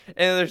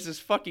And there's this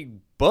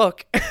fucking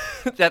book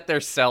that they're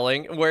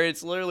selling where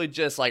it's literally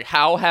just like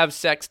how have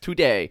sex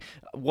today,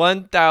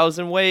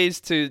 1,000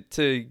 ways to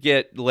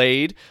get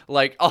laid,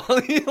 like all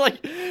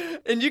like,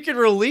 and you can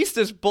release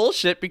this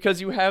bullshit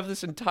because you have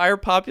this entire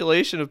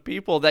population of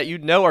people that you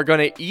know are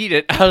going to eat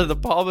it out of the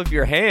palm of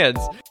your hands.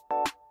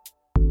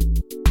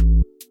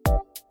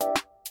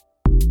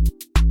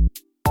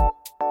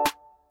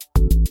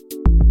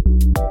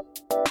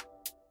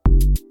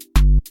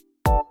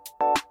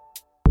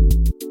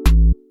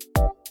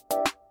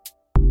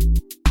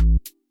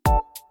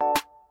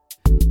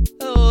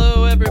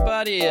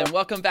 And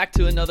welcome back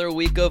to another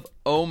week of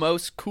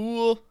Almost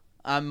Cool.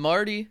 I'm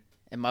Marty,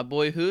 and my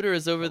boy Hooter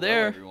is over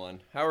there. Hello, everyone.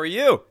 How are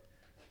you?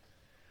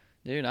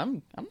 Dude,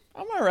 I'm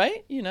all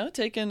right. You know,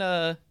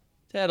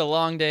 had a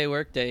long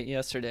work day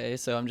yesterday,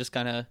 so I'm just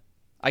I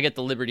get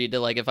the liberty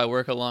to, like, if I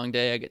work a long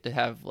day, I get to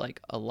have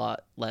like a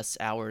lot less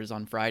hours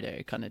on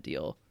Friday kind of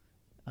deal.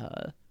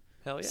 Hell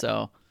yeah.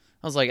 So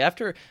I was like,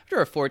 after a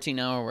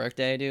 14-hour work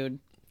day, dude,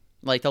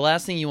 like the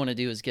last thing you want to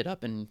do is get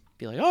up and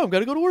be like, oh, I'm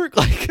gonna go to work.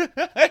 Like,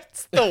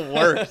 it's the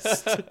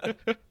worst.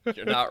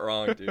 You're not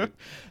wrong, dude.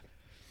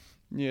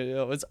 Yeah,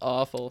 it was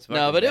awful.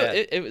 No, but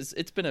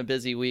it's been a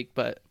busy week.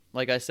 But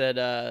like I said,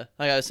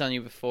 like I was telling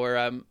you before,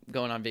 I'm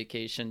going on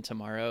vacation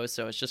tomorrow,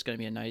 so it's just gonna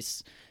be a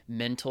nice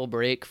mental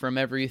break from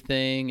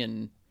everything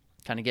and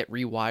kind of get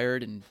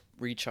rewired and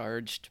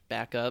recharged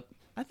back up.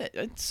 I think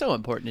it's so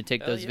important to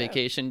take those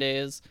vacation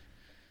days.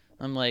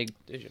 I'm like,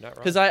 dude, you're not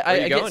wrong. Because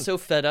I get so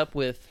fed up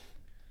with.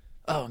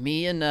 Oh,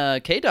 me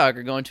and K-Dog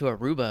are going to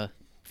Aruba.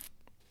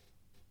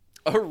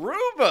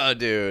 Aruba,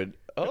 dude.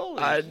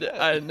 Holy shit.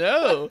 I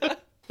know.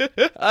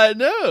 I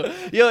know.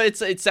 Yo,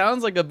 it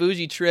sounds like a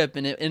bougie trip,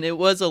 and it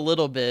was a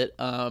little bit.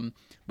 But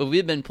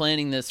we've been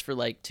planning this for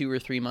like 2 or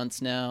 3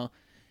 months now,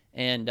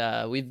 and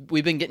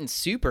we've been getting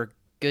super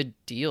good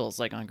deals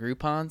like on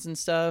Groupons and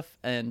stuff.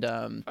 And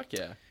fuck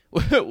yeah.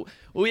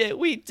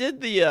 we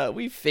did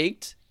we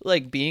faked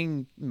like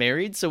being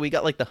married, so we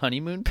got like the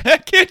honeymoon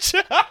package.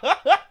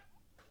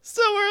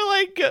 So we're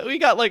like, we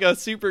got like a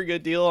super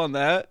good deal on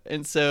that.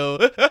 And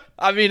so,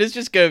 I mean, it's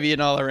just going to be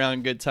an all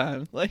around good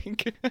time.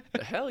 Like,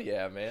 hell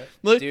yeah, man.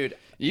 Look, dude,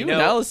 you and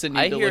Allison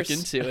need to look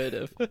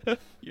into it.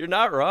 You're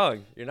not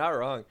wrong. You're not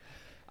wrong.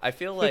 I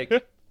feel like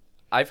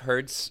I've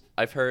heard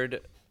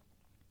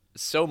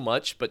so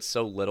much, but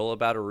so little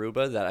about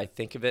Aruba that I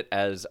think of it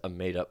as a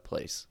made up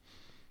place.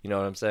 You know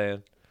what I'm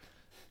saying?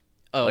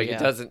 Oh, like, yeah. It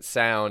doesn't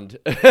sound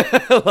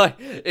like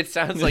it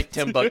sounds like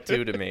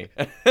Timbuktu to me.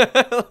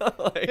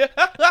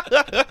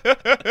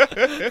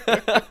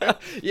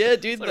 Yeah,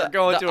 dude, we're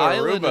going to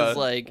island Aruba. Is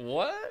like,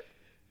 what?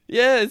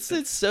 Yeah,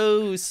 it's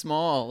so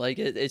small. Like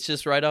it's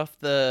just right off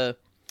the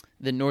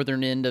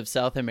northern end of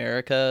South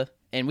America,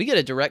 and we get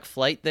a direct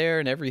flight there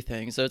and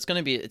everything. So it's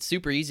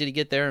super easy to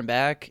get there and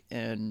back,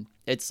 and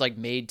it's like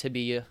made to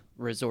be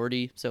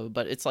resorty. So,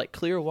 but it's like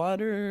clear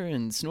water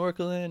and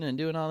snorkeling and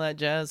doing all that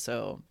jazz.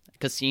 So.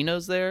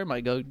 Casinos there,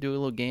 might go do a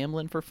little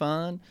gambling for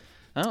fun.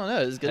 I don't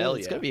know. It's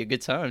gonna be a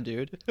good time,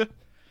 dude. A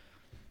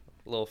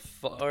little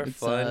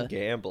fun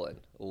gambling.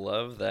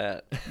 Love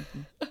that.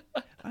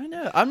 I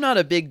know. I'm not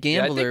a big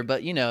gambler,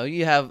 but you know,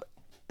 you have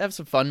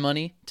some fun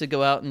money to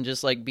go out and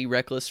just like be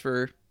reckless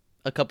for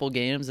a couple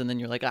games, and then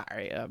you're like, all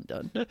right, I'm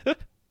done.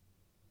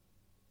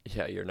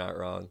 Yeah, you're not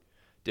wrong,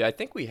 dude. I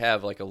think we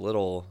have like a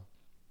little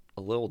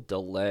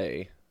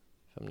delay,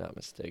 if I'm not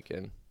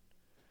mistaken.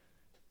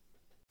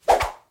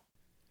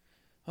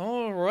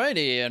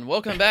 Alrighty, and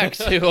welcome back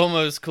to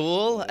Almost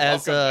Cool.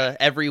 As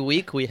every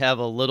week, we have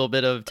a little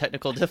bit of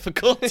technical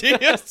difficulty,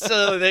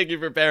 so thank you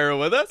for bearing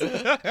with us.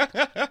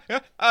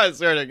 I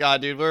swear to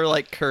God, dude, we're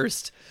like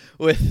cursed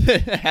with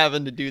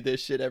having to do this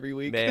shit every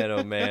week. Man,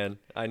 oh man,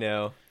 I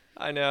know.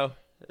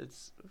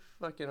 It's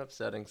fucking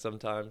upsetting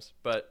sometimes,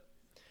 but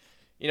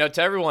you know,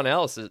 to everyone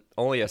else,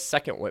 only a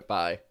second went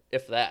by,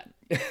 if that.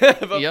 But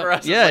for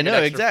us, yeah, it's like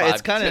no, exactly.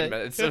 It's kind of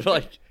minutes of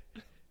like.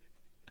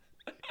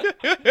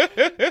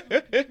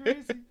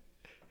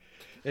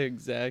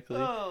 Exactly.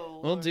 Oh,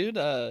 well, dude,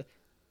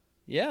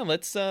 yeah,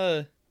 let's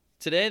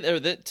today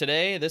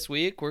this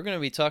week we're going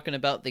to be talking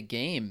about the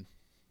game.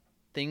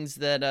 Things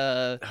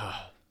that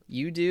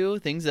you do,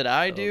 things that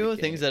I do,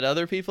 things that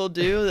other people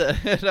do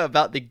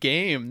about the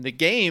game. The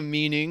game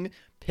meaning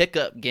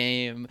pickup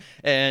game,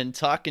 and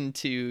talking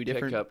to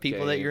different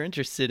people that you're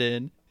interested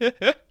in.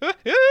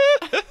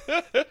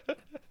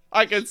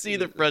 I can see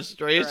the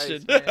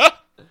frustration. Christ,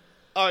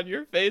 on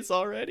your face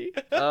already.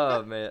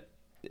 Oh man,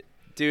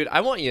 dude,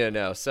 I want you to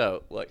know.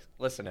 So look,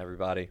 listen,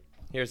 everybody,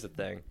 here's the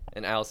thing,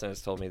 and Allison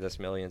has told me this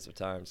millions of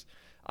times.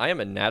 I am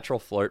a natural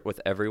flirt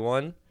with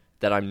everyone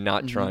that I'm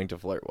not trying to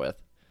flirt with.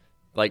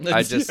 Like,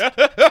 I just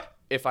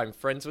if I'm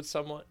friends with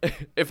someone,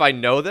 if I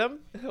know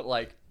them,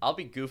 like, I'll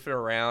be goofing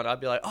around. I'll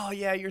be like, oh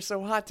yeah, you're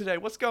so hot today,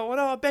 what's going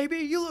on, baby,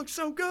 you look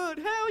so good,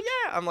 hell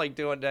yeah. I'm like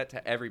doing that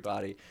to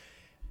everybody.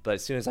 But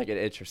as soon as I get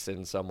interested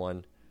in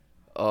someone,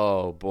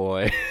 oh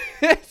boy,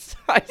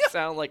 I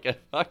sound like a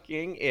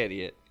fucking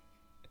idiot.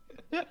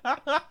 You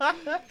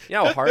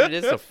know how hard it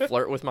is to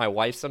flirt with my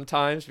wife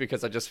sometimes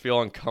because I just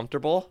feel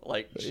uncomfortable?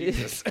 Like,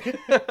 Jesus.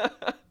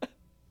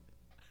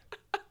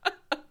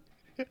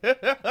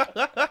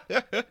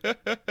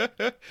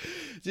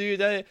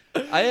 Dude,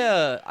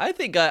 I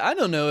think I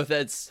don't know if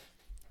that's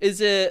is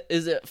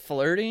it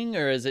flirting,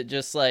 or is it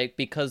just like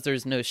because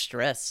there's no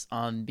stress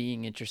on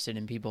being interested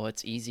in people,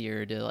 it's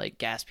easier to like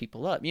gas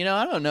people up.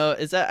 I don't know.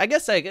 Is that I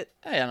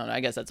don't know. I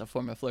guess that's a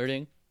form of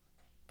flirting.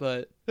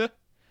 But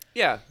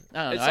Yeah.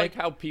 I don't It's know. like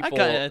how people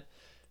kinda,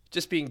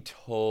 just being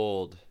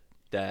told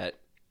that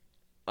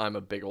I'm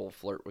a big old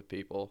flirt with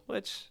people,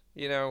 which,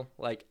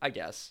 like, I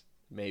guess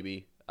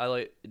maybe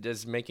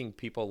does making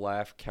people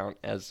laugh count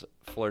as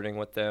flirting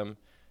with them?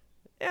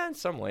 Yeah, in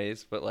some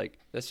ways, but like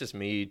that's just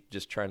me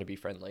just trying to be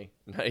friendly,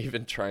 not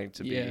even trying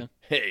to be,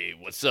 hey,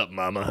 what's up,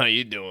 mama? How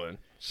you doing?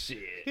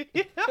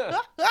 Shit.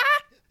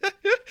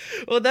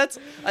 well,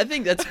 I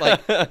think that's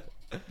like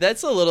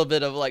that's a little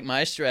bit of like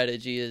my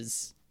strategy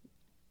is,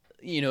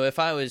 if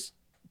I was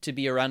to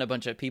be around a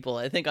bunch of people,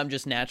 I think I'm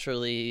just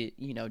naturally,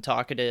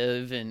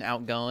 talkative and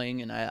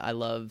outgoing, and I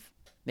love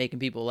making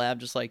people laugh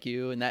just like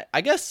you. And that,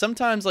 I guess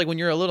sometimes like when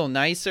you're a little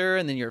nicer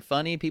and then you're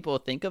funny, people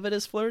think of it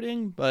as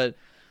flirting, but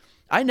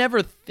I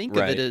never think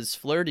of it as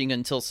flirting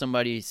until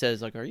somebody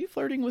says like, "Are you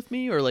flirting with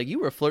me?" Or like, "You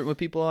were flirting with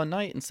people all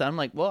night." And so I'm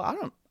like, "Well,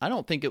 I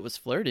don't think it was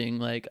flirting.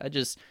 Like, I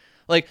just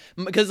like,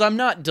 because I'm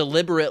not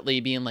deliberately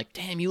being like,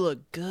 'Damn, you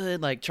look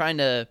good,' like trying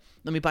to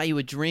let me buy you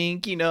a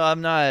drink. I'm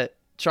not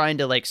trying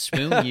to like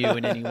spoon you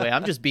in any way.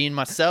 I'm just being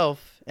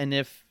myself. And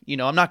if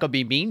I'm not gonna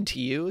be mean to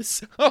you,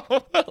 so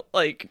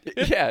like,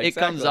 yeah, exactly. It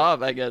comes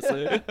off, I guess,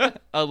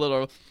 a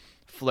little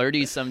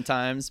flirty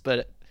sometimes.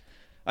 But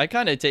I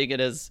kind of take it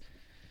as,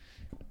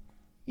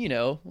 I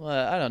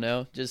don't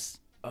know, just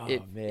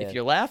if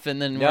you're laughing,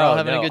 then we're all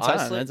having a good time.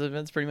 Honestly,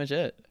 that's pretty much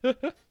it.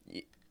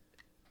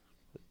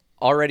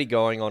 Already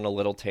going on a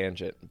little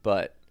tangent,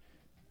 but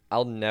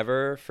I'll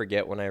never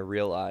forget when I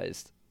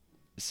realized.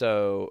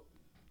 So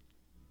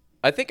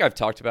I think I've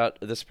talked about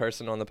this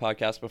person on the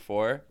podcast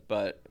before,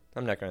 but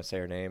I'm not going to say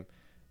her name.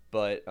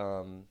 But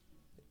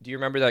do you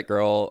remember that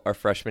girl our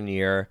freshman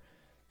year,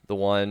 the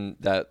one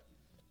that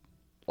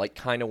like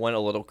kind of went a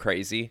little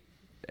crazy?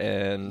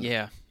 And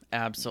yeah.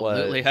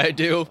 Absolutely, I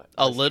do.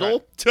 A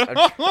little?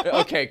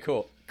 Okay,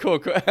 cool.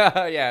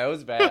 Yeah, it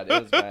was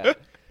bad.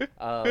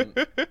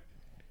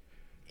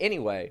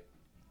 Anyway,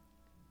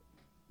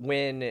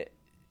 when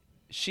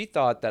she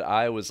thought that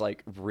I was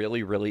like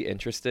really, really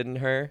interested in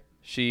her,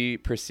 she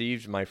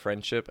perceived my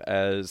friendship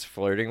as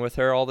flirting with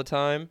her all the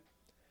time.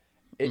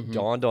 It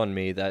dawned on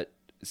me that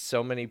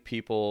so many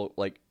people,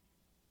 like,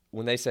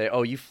 when they say,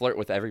 "Oh, you flirt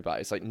with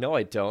everybody," it's like, no,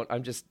 I don't.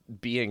 I'm just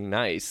being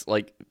nice.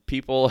 Like,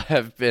 people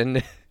have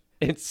been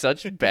in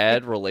such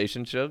bad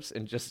relationships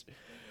and just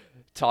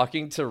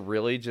talking to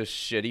really just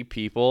shitty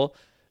people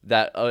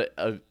that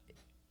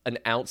an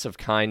ounce of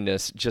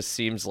kindness just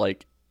seems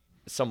like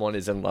someone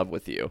is in love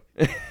with you.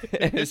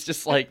 And it's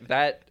just like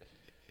that.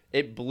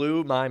 It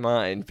blew my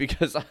mind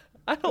because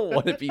I don't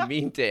want to be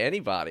mean to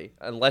anybody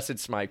unless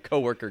it's my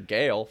coworker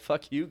Gail.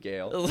 Fuck you,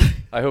 Gail.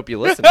 I hope you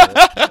listen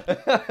to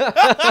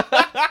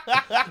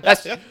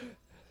this.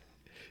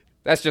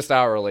 That's just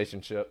our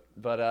relationship.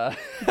 But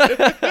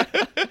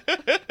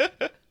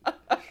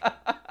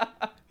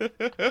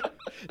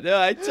no,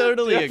 I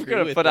totally agree with that.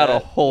 I'm gonna put out a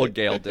whole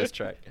Gail diss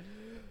track.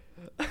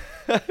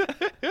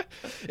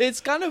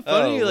 It's kind of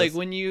funny, like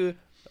when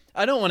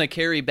I don't want to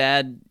carry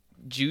bad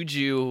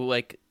juju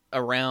like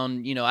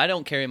around. I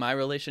don't carry my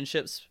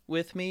relationships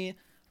with me,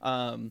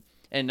 and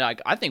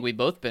I think we've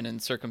both been in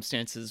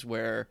circumstances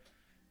where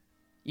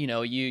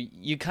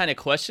you kind of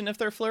question if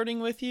they're flirting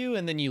with you,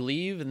 and then you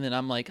leave, and then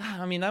I'm like,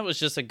 I mean, that was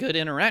just a good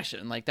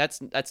interaction. Like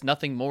that's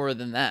nothing more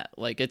than that.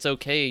 Like it's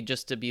okay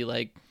just to be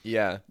like,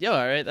 yeah, all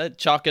right,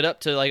 chalk it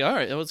up to like, all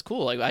right, that was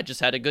cool. Like I just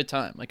had a good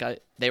time. Like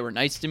they were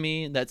nice to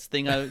me. That's the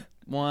thing I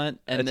want,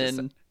 and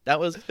then that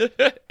was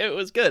it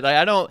was good.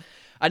 Like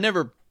I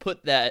never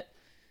put that.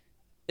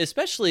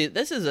 Especially,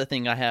 this is a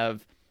thing I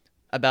have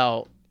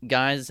about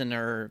guys in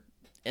their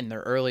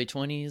early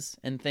 20s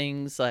and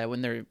things, like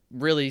when they're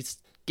really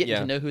getting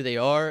to know who they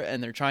are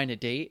and they're trying to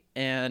date.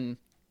 And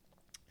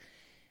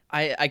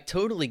I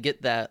totally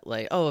get that,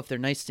 like, oh, if they're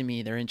nice to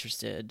me, they're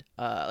interested.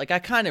 Like I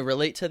kind of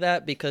relate to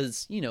that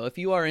because, if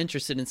you are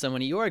interested in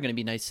someone, you are going to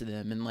be nice to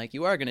them, and like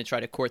you are going to try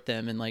to court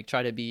them and like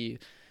try to be,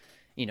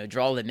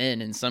 draw them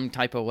in some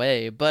type of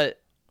way. But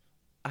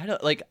I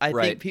don't like, I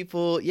think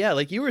people,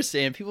 like you were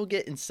saying, people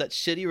get in such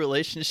shitty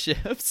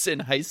relationships in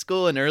high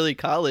school and early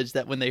college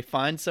that when they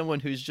find someone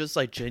who's just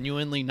like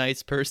genuinely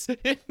nice person,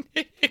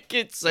 it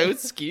gets so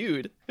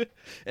skewed.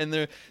 And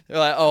they're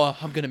like, "Oh,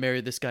 I'm going to marry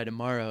this guy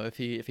tomorrow if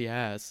he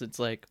asks." It's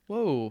like,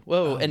 whoa.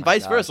 Oh, and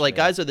vice versa. Like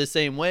guys are the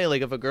same way.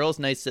 Like if a girl's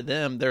nice to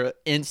them, they're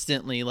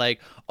instantly like,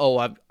 "Oh,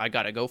 I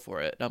got to go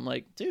for it." And I'm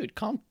like, "Dude,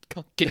 can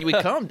we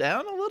calm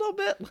down a little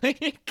bit?"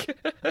 Like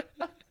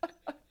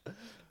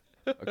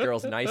a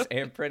girl's nice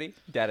and pretty?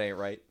 That ain't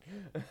right.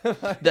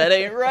 That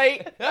ain't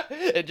right.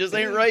 It just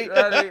ain't right.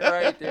 That ain't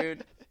right,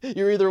 dude.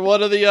 You're either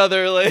one or the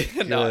other. Like,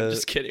 no, I'm Good.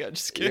 just kidding. I'm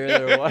just You're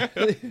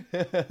kidding.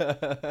 either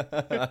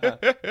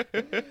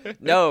one.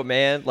 No,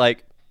 man,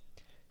 like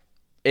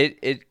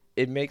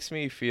it makes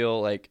me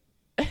feel like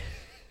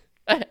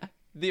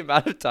the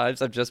amount of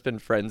times I've just been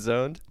friend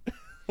zoned,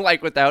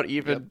 like without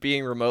even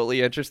being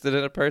remotely interested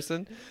in a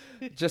person,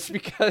 just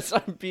because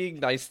I'm being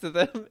nice to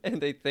them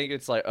and they think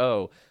it's like,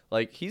 oh,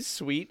 like he's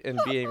sweet and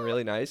being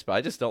really nice, but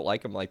I just don't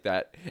like him like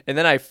that. And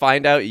then I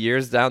find out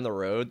years down the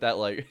road that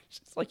like,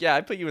 it's like, yeah,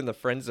 I put you in the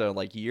friend zone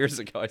like years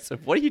ago. I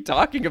said, what are you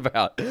talking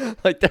about?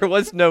 Like there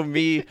was no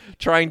me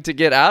trying to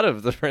get out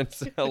of the friend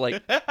zone.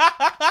 Like,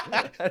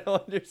 I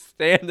don't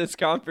understand this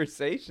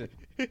conversation.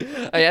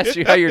 I asked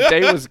you how your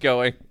day was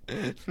going,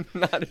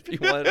 not if you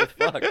wanted to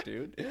fuck,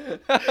 dude.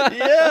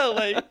 Yeah,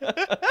 like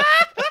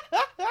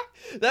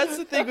that's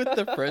the thing with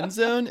the friend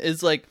zone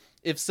is like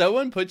if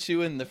someone puts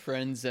you in the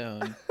friend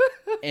zone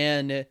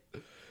and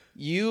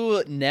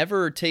you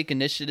never take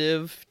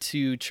initiative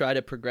to try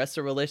to progress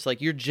a relationship,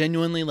 like you're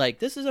genuinely like,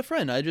 this is a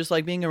friend, I just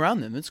like being around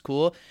them, it's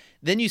cool.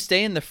 Then you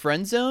stay in the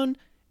friend zone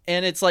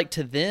and it's like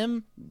to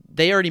them,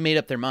 they already made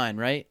up their mind,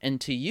 right? And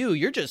to you,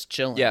 you're just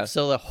chilling. Yeah.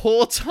 So the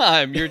whole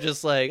time you're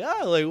just like,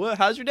 oh, like what?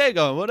 How's your day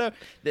going? Whatever.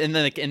 And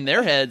then like, in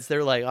their heads,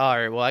 they're like, all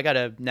right, well, I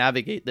gotta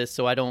navigate this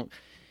so I don't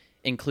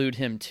include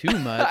him too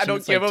much. I And don't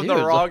it's give like, him the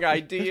dude, wrong like,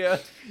 idea.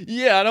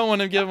 yeah, I don't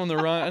want to give him the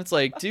wrong. It's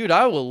like, dude,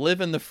 I will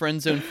live in the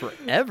friend zone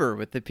forever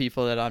with the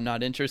people that I'm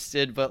not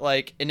interested. But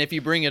like, and if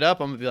you bring it up,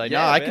 I'm gonna be like,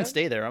 Yeah, no, I man. can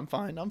stay there. I'm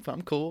fine. I'm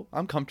cool.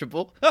 I'm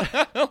comfortable.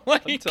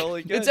 Like, I'm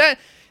totally good. It's that.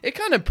 It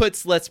kind of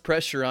puts less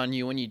pressure on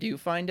you when you do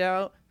find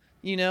out.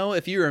 You know,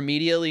 if you're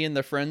immediately in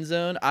the friend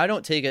zone, I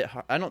don't take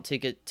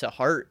it to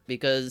heart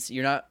because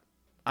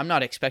I'm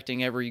not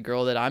expecting every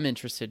girl that I'm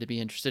interested to be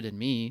interested in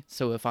me.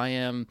 So if I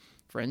am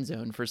friend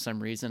zone for some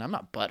reason, I'm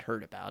not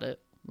butthurt about it.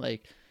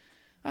 Like,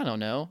 I don't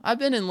know. I've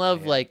been in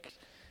love like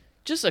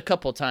just a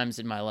couple times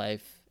in my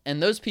life,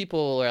 and those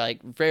people are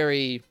like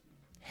very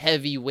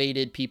heavy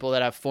weighted people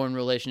that I've formed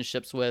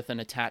relationships with and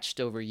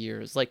attached over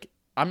years. Like,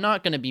 I'm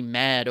not gonna be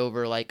mad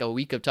over like a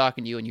week of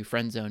talking to you and you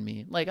friend zone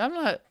me. Like,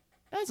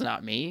 that's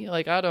not me.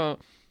 Like, I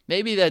don't.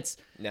 Maybe that's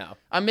No.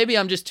 maybe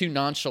I'm just too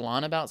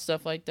nonchalant about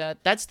stuff like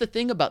that. That's the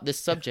thing about this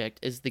subject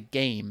is the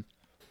game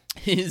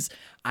is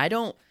I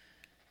don't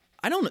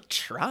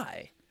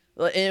try.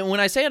 And when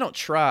I say I don't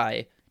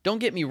try, don't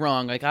get me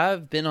wrong. Like,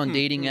 I've been on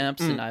dating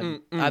apps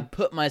and I've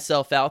put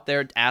myself out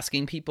there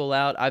asking people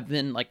out. I've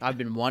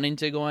been wanting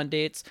to go on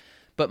dates,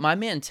 but my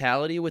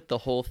mentality with the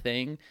whole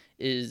thing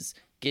is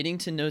getting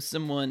to know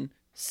someone,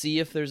 see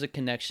if there's a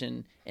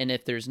connection, and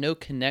if there's no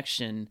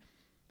connection,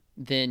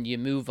 then you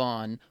move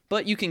on.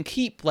 But you can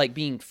keep like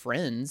being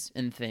friends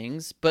and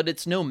things, but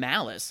it's no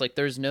malice. Like,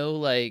 there's no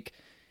like,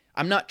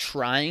 I'm not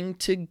trying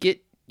to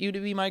get you to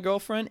be my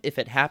girlfriend. If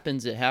it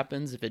happens, it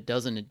happens. If it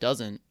doesn't, it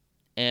doesn't.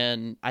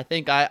 And I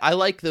think I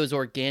like those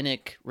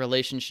organic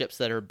relationships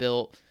that are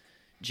built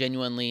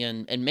genuinely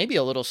and maybe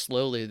a little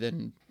slowly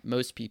than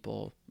most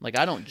people. Like,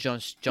 I don't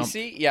just jump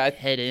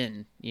head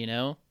in, you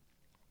know?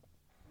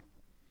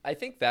 I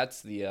think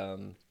that's the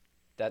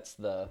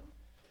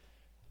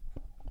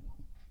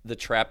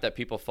trap that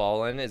people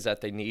fall in, is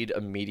that they need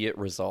immediate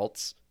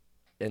results,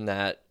 in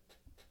that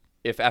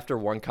if after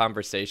one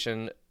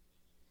conversation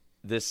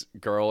this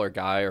girl or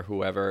guy or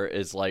whoever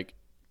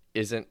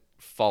isn't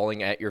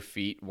falling at your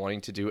feet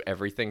wanting to do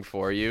everything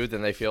for you,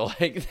 then they feel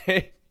like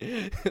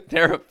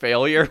they're a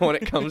failure when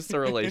it comes to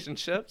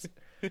relationships.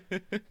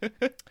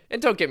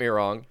 And don't get me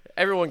wrong,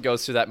 everyone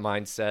goes through that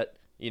mindset.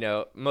 You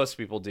know, most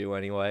people do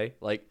anyway.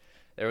 Like,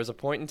 there was a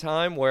point in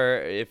time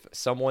where if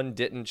someone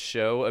didn't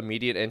show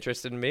immediate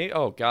interest in me,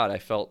 oh God, I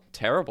felt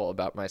terrible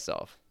about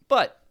myself.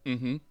 But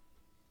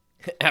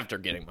after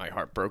getting my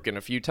heart broken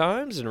a few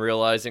times and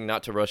realizing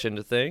not to rush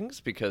into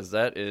things, because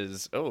that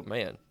is, oh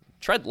man,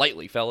 tread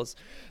lightly, fellas.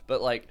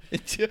 But like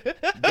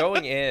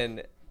going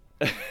in,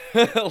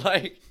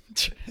 like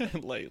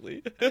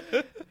Lightly.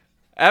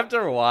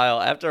 after a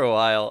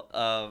while,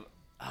 oh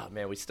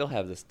man, we still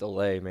have this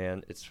delay,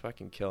 man. It's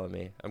fucking killing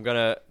me.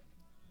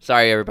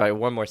 Sorry, everybody.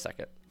 One more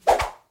second.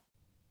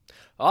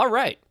 All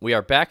right. We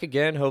are back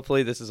again.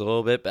 Hopefully this is a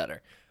little bit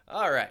better.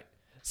 All right.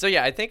 So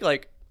yeah, I think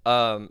like,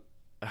 man,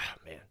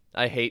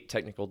 I hate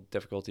technical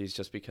difficulties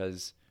just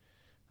because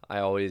I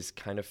always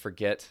kind of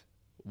forget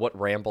what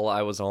ramble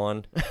I was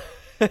on.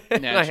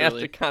 And I have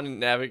to kind of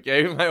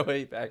navigate my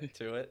way back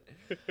to it.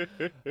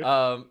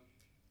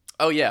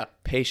 Oh yeah.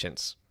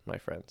 Patience, my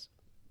friends.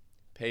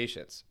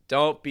 Patience.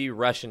 Don't be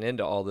rushing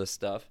into all this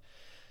stuff.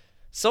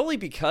 Solely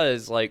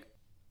because like,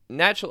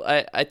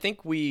 I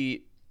think we're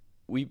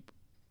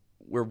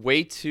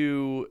way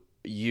too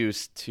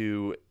used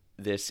to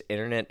this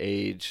internet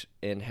age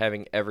and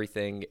having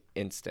everything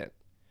instant.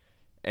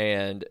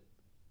 And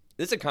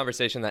this is a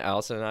conversation that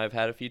Allison and I have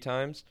had a few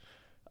times.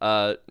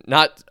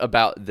 Not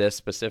about this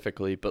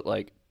specifically, but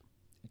like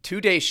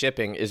 2-day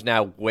shipping is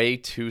now way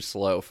too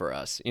slow for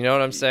us. You know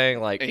what I'm saying?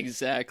 Like,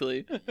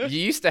 Exactly. you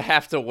used to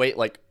have to wait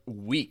like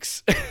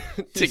weeks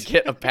to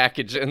get a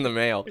package in the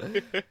mail.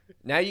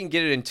 Now you can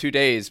get it in 2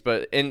 days,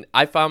 and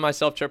I found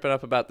myself tripping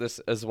up about this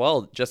as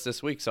well just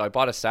this week. So I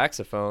bought a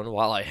saxophone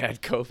while I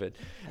had COVID.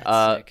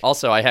 That's sick.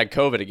 Also, I had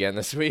COVID again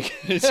this week.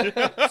 So,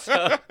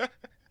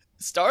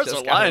 Stars just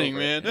are got lining,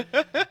 over man.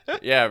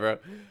 yeah,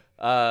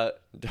 bro.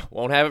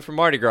 Won't have it for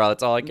Mardi Gras.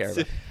 That's all I care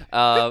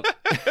about.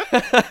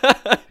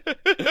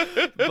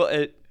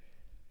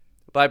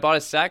 But I bought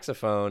a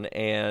saxophone,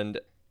 and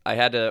I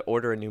had to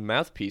order a new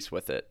mouthpiece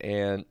with it.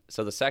 And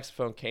so the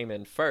saxophone came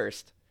in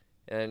first,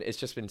 and it's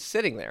just been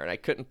sitting there, and I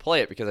couldn't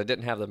play it because I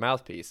didn't have the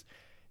mouthpiece.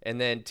 And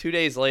then 2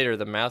 days later,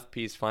 the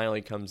mouthpiece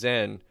finally comes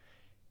in,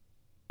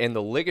 and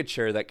the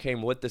ligature that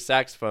came with the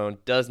saxophone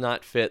does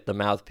not fit the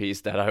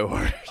mouthpiece that I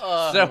ordered.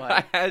 Oh, so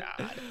my God.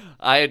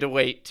 I had to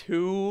wait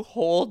 2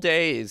 whole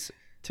days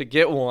to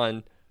get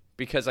one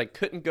because I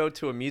couldn't go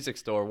to a music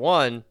store.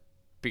 1,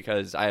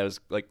 because I was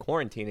like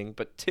quarantining,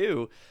 but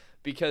 2,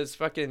 because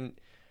fucking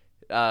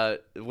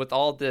with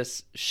all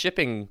this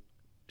shipping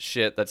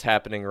shit that's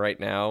happening right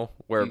now,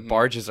 where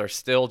barges are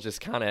still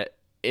just kind of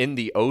in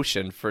the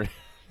ocean for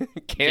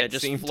can't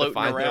just seem to floating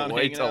find their around,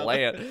 way hanging to out.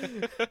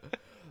 land.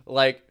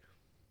 Like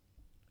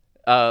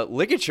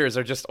ligatures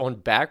are just on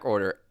back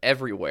order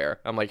everywhere.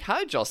 I'm like, how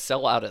did y'all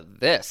sell out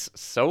of this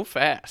so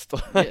fast?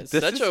 Yeah, This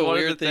such is a one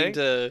of weird the thing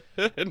things-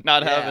 to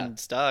not have Yeah. in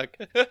stock.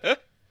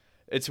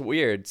 It's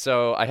weird.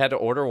 So I had to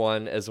order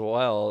one as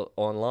well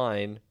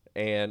online,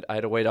 and I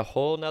had to wait a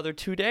whole another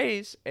 2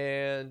 days.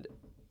 And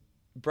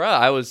bruh,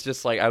 I was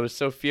just like, I was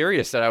so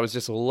furious that I was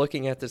just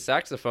looking at the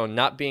saxophone,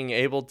 not being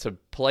able to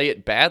play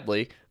it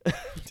badly.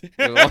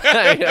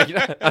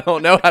 I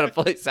don't know how to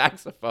play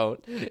saxophone,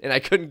 and I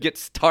couldn't get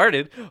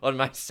started on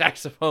my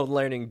saxophone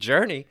learning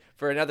journey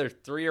for another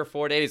 3 or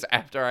 4 days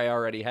after I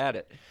already had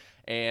it.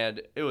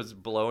 And it was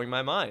blowing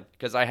my mind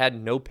because I had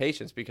no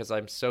patience because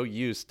I'm so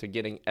used to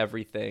getting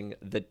everything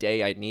the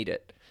day I need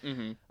it.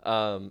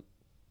 Mm-hmm.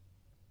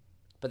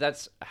 But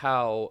that's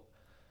how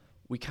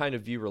we kind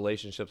of view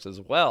relationships as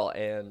well.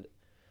 And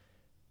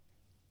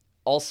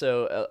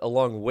also,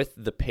 along with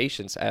the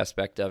patience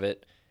aspect of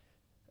it,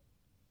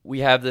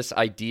 we have this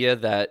idea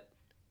that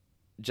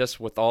just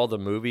with all the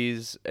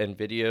movies and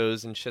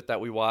videos and shit that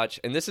we watch,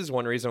 and this is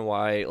one reason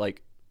why,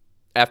 like,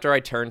 after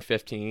I turned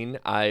 15,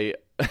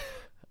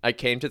 I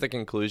came to the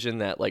conclusion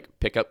that, like,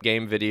 pickup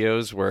game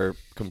videos were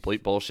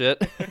complete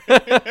bullshit.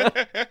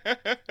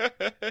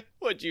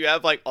 Would you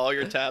have like all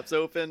your tabs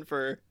open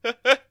for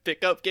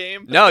pickup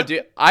game? No,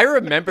 dude, I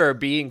remember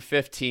being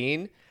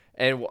 15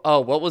 and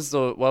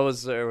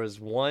there was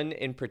one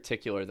in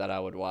particular that I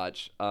would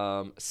watch.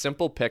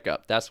 Simple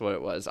Pickup, that's what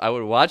it was. I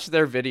would watch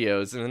their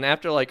videos, and then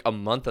after like a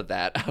month of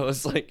that, I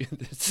was like,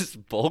 this is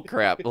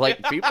bullcrap.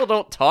 Like, people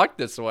don't talk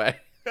this way.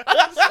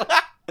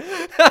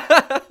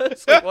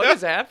 It's like, what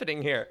is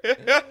happening here?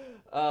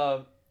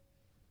 I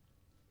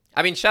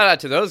mean, shout out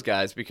to those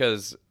guys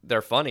because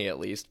they're funny at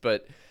least,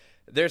 but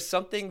there's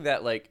something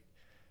that, like,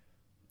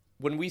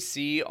 when we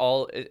see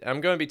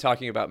I'm going to be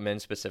talking about men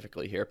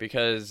specifically here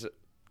because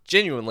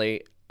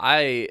genuinely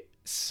I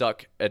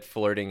suck at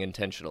flirting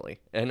intentionally,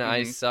 and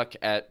I suck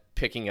at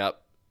picking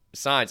up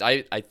signs.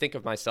 I think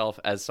of myself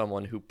as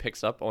someone who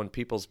picks up on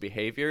people's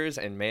behaviors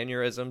and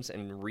mannerisms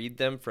and read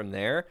them from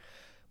there.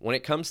 When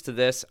it comes to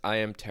this, I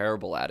am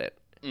terrible at it.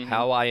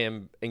 How I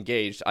am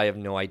engaged, I have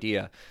no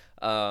idea.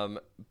 But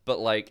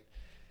like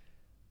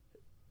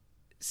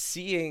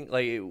seeing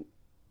like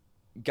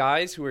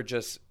guys who are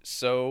just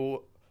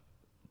so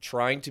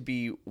trying to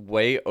be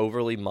way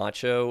overly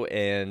macho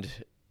and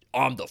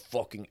I'm the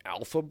fucking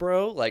alpha,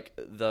 bro. Like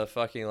the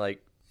fucking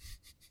like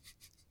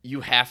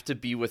you have to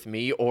be with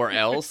me or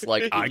else.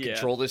 Like I Yeah.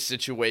 control this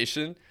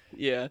situation.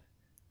 Yeah.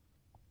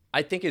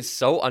 I think it's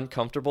so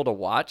uncomfortable to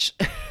watch.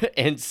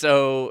 And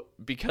so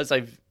because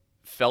I've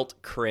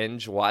felt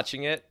cringe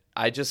watching it,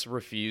 I just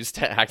refuse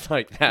to act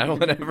like that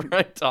whenever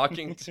I'm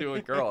talking to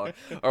a girl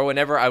or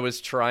whenever I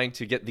was trying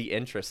to get the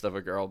interest of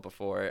a girl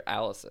before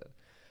Allison.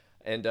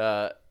 And,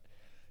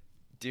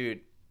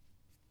 dude,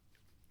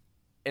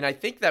 and I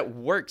think that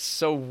works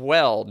so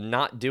well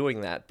not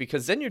doing that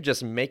because then you're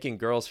just making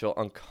girls feel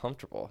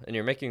uncomfortable and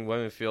you're making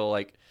women feel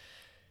like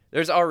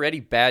there's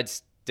already bad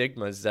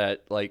stigmas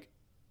that, like,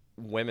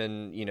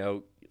 women, you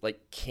know,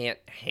 like can't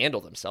handle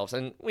themselves.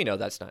 And we know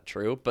that's not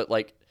true, but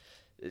like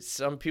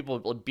some people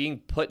being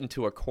put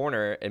into a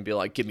corner and be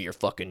like, give me your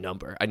fucking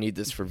number. I need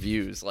this for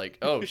views. Like,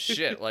 oh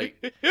shit.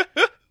 Like,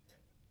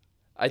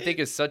 I think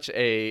it's such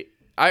a,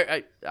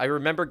 I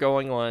remember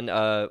going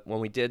on, when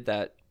we did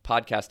that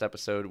podcast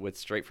episode with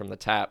Straight from the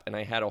Tap, and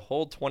I had a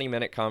whole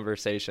 20-minute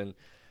conversation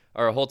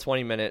or a whole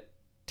 20-minute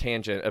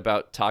tangent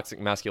about toxic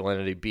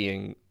masculinity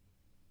being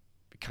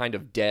kind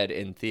of dead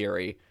in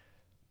theory.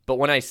 But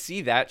when I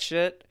see that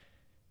shit,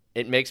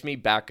 it makes me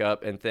back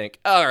up and think,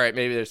 all right,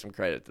 maybe there's some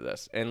credit to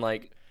this. And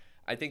like,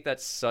 I think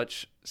that's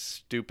such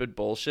stupid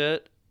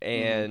bullshit,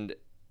 and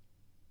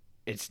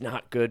it's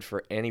not good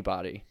for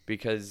anybody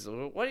because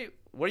what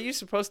are you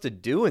supposed to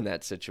do in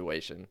that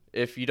situation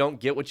if you don't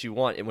get what you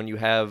want? And when you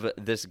have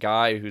this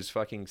guy who's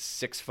fucking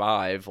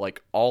 6'5",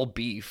 like all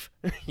beef,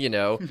 you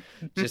know,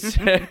 just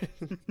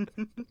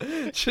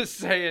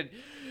saying,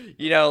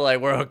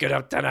 like, we're hooking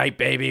up tonight,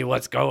 baby.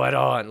 What's going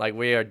on? Like,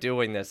 we are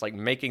doing this, like,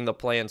 making the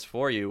plans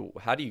for you.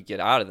 How do you get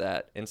out of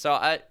that? And so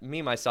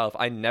myself,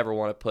 I never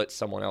want to put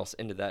someone else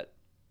into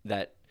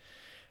that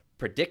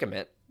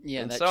predicament.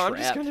 Yeah, and that so trap,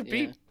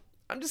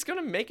 I'm just going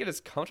to make it as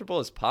comfortable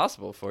as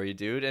possible for you,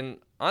 dude. And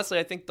honestly,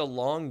 I think the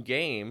long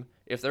game,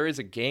 if there is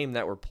a game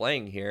that we're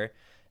playing here,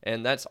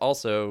 and that's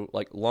also,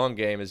 like, long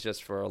game is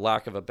just for a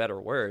lack of a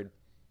better word,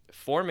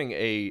 forming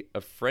a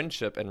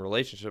friendship and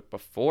relationship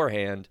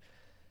beforehand,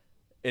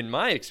 in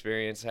my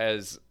experience,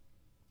 has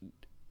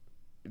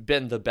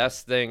been the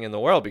best thing in the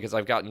world, because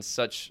I've gotten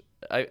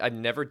I've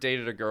never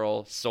dated a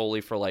girl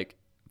solely for like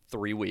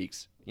 3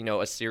 weeks,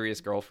 a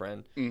serious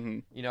girlfriend.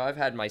 Mm-hmm. I've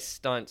had my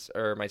stints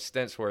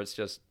where it's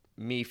just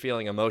me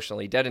feeling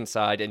emotionally dead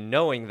inside and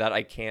knowing that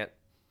I can't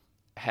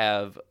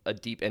have a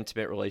deep,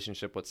 intimate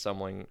relationship with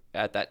someone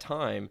at that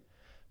time,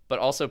 but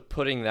also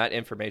putting that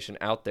information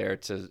out there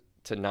to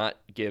not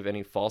give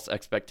any false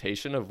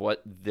expectation of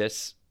what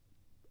this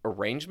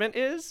arrangement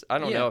is. I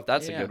don't know if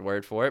that's a good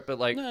word for it, but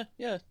like,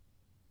 yeah.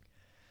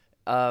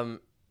 But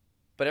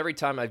every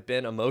time I've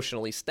been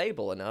emotionally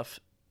stable enough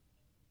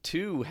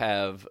to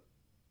have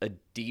a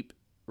deep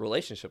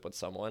relationship with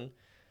someone,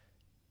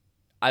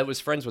 I was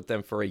friends with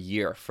them for a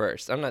year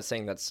first. I'm not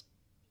saying that's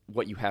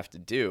what you have to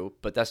do,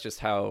 but that's just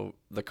how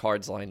the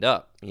cards lined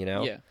up,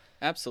 Yeah,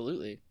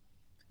 absolutely.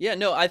 Yeah,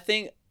 no, I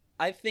think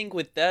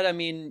with that, I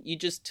mean, you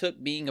just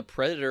took being a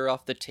predator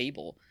off the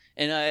table.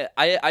 And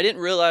I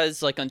didn't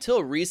realize, like,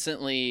 until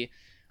recently,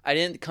 I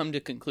didn't come to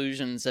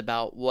conclusions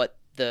about what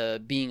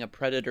the being a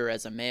predator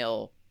as a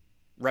male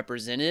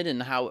represented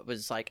and how it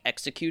was, like,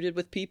 executed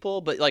with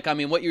people. But, like, I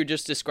mean, what you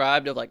just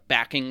described of, like,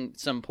 backing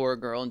some poor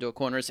girl into a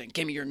corner saying,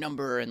 give me your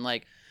number, and,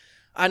 like,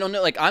 I don't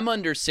know, like, I'm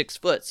under 6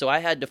 foot, so I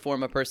had to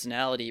form a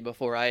personality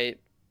before I,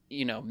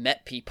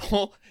 met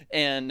people.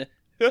 And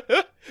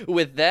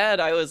with that,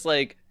 I was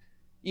like,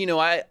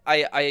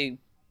 I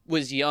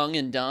was young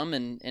and dumb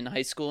and in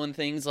high school and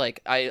things.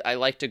 Like, I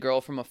liked a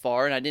girl from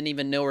afar and I didn't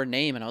even know her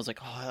name, and I was like,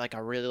 oh, like, I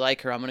really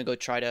like her. I'm gonna go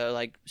try to,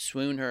 like,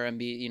 swoon her and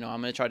be,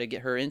 I'm gonna try to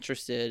get her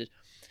interested.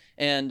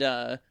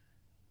 And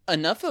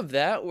enough of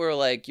that where,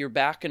 like, you're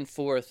back and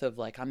forth of,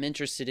 like, I'm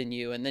interested in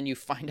you, and then you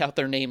find out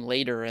their name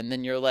later, and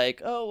then you're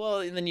like, oh well,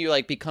 and then you,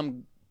 like,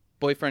 become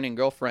boyfriend and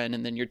girlfriend,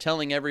 and then you're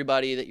telling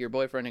everybody that you're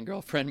boyfriend and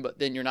girlfriend, but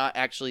then you're not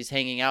actually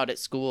hanging out at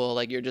school.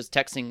 Like, you're just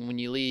texting when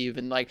you leave.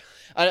 And, like,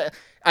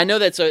 I know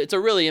it's a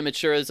really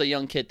immature as a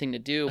young kid thing to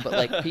do, but,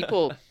 like,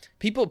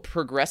 people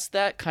progress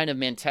that kind of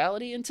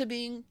mentality into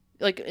being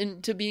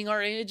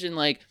our age. And,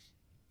 like,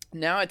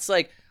 now it's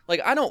like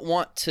I don't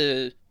want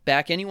to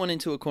back anyone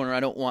into a corner. I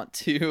don't want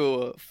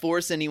to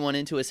force anyone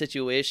into a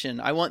situation.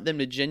 I want them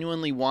to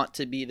genuinely want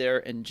to be there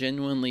and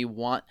genuinely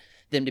want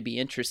them to be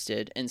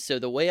interested. And so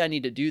the way I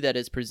need to do that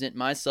is present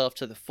myself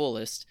to the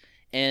fullest,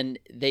 and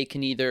they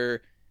can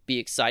either be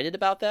excited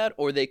about that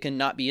or they can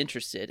not be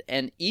interested,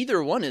 and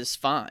either one is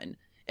fine.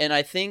 And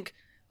I think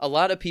a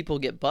lot of people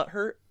get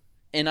butthurt,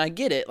 and I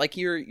get it. Like,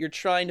 you're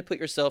trying to put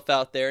yourself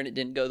out there and it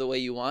didn't go the way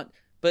you want,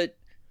 but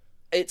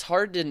it's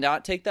hard to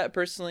not take that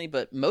personally.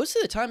 But most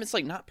of the time it's,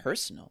 like, not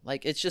personal.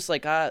 Like, it's just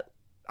like, I'm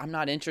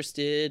not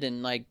interested,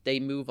 and, like, they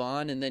move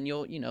on, and then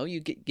you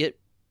get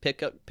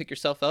pick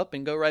yourself up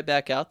and go right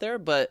back out there.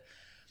 But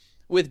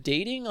with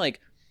dating, like,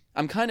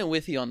 I'm kind of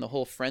with you on the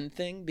whole friend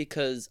thing,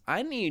 because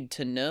I need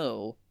to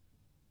know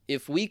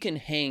if we can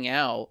hang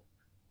out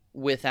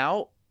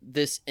without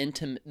this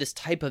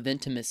type of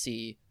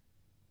intimacy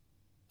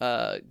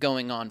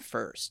going on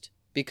first.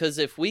 Because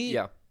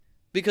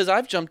because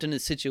I've jumped into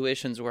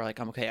situations where,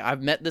 like,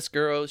 I've met this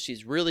girl,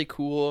 she's really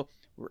cool,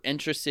 we're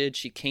interested,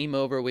 she came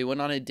over, we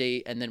went on a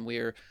date, and then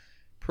we're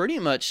pretty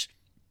much,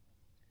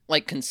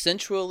 like,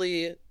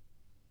 consensually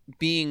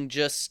being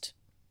just,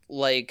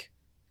 like,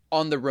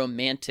 on the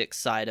romantic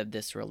side of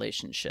this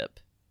relationship.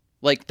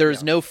 Like,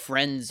 there's no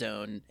friend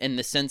zone in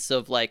the sense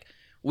of, like,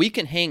 we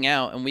can hang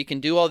out and we can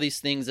do all these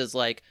things as,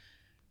 like,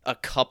 a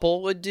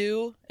couple would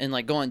do, and,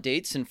 like, go on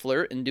dates and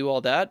flirt and do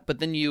all that. But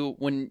then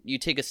when you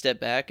take a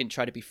step back and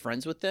try to be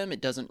friends with them,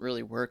 it doesn't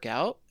really work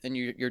out, and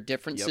your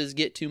differences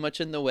get too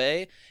much in the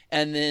way.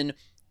 And then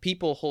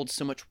people hold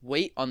so much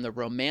weight on the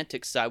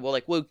romantic side. Well,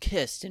 like, we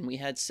kissed and we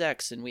had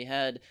sex and we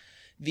had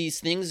these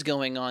things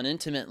going on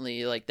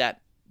intimately, like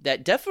that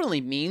definitely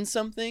means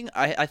something.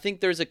 I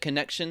think there's a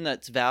connection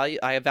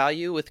I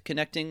value with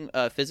connecting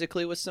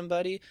physically with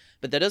somebody,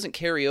 but that doesn't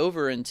carry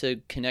over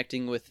into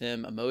connecting with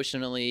them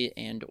emotionally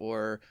and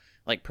or,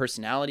 like,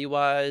 personality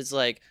wise.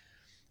 Like,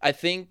 I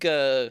think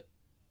if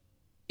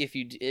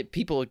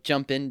people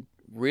jump in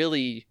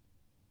really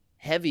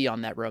heavy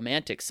on that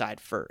romantic side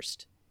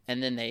first,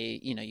 and then they,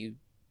 you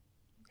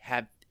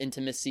have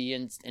intimacy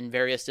in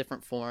various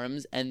different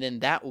forms, and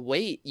then that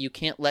weight you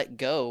can't let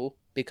go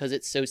because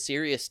it's so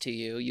serious to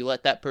you. You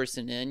let that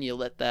person in, you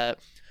let that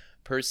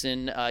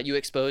person, you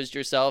exposed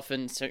yourself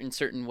in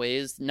certain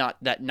ways, not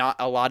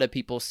a lot of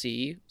people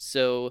see.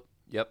 So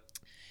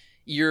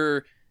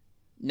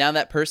now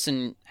that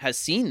person has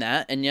seen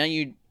that, and now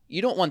you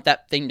don't want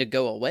that thing to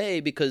go away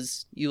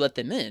because you let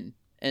them in.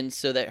 and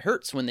so that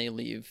hurts when they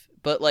leave.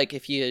 But like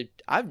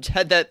I've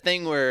had that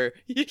thing where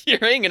you're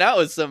hanging out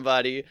with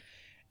somebody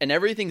and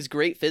everything's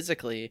great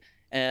physically,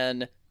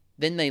 and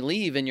then they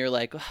leave and you're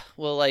like,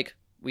 well, like,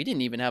 we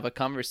didn't even have a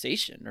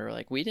conversation, or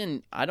like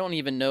I don't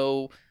even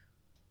know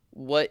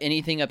what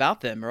anything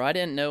about them, or I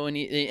didn't know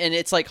any, and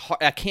it's like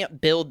I can't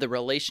build the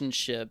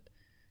relationship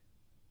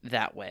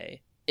that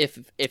way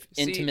if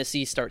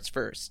intimacy starts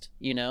first,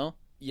 you know?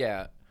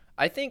 Yeah.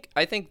 I think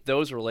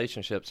those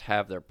relationships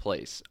have their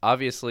place.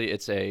 Obviously,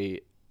 it's a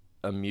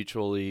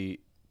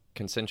mutually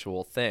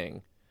consensual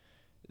thing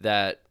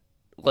that,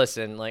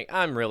 listen, like,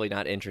 I'm really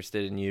not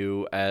interested in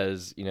you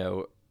as, you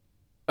know,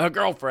 a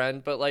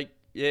girlfriend, but like,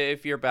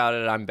 if you're about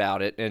it, I'm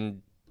about it,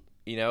 and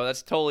you know,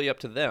 that's totally up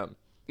to them.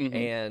 Mm-hmm.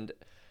 And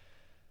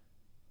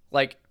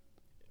like,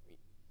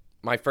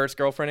 my first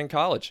girlfriend in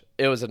college,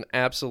 it was an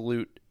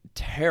absolute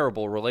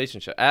terrible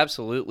relationship,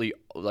 absolutely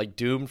like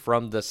doomed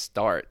from the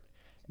start.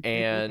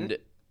 And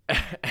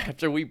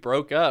after we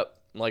broke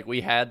up, like,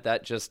 we had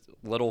that just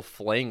little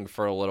fling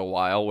for a little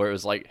while where it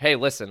was like, hey,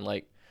 listen,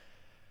 like,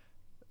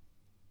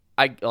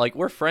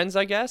 we're friends,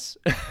 I guess.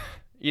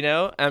 You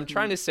know, I'm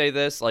trying to say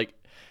this, like,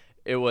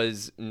 it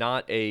was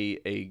not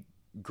a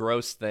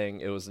gross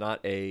thing. It was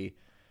not a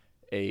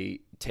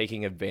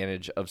taking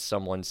advantage of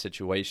someone's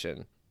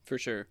situation. For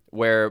sure.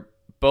 Where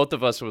both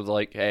of us was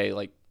like, hey,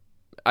 like,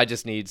 I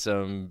just need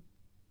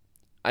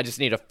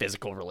a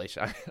physical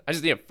relation. I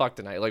just need a fuck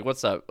tonight. Like,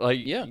 what's up? Like,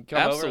 yeah, you come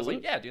absolutely. over. I was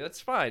like, yeah, dude,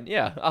 that's fine.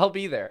 Yeah, I'll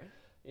be there.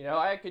 You know,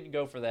 I could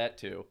go for that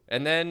too.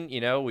 And then,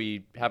 you know,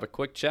 we have a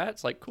quick chat.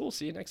 It's like, cool,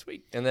 see you next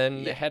week. And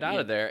then head out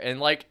of there. And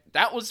like,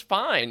 that was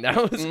fine.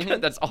 That was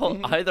good. That's all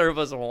either of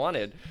us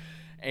wanted.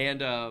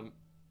 And,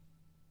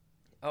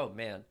 oh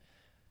man,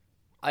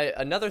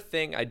 another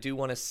thing I do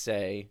want to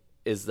say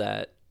is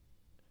that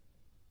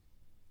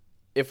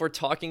if we're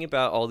talking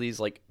about all these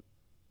like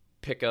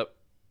pickup,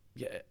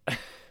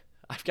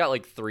 I've got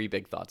like 3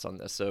 big thoughts on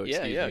this. So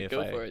excuse me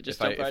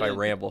if I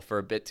ramble for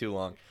a bit too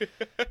long.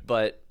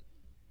 But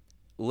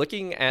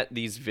looking at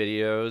these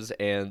videos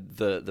and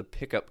the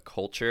pickup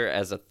culture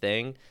as a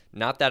thing,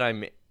 not that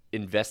I'm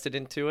invested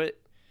into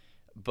it,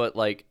 but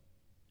like,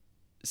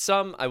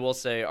 some, I will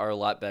say, are a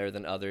lot better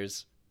than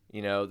others.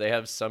 You know, they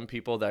have some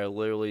people that are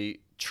literally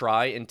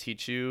try and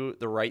teach you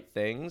the right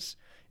things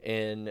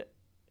and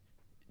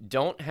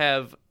don't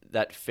have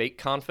that fake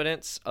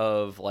confidence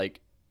of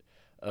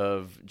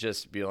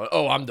just being like,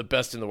 oh, I'm the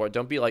best in the world.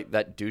 Don't be like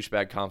that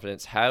douchebag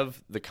confidence.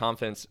 Have the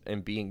confidence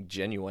in being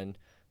genuine,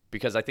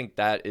 because I think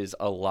that is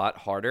a lot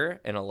harder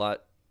and a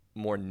lot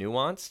more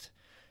nuanced.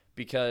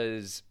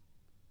 Because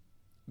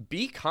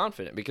be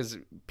confident, because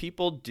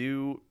people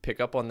do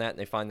pick up on that and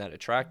they find that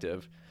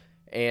attractive.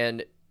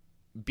 And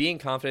being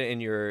confident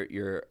in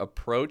your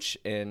approach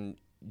and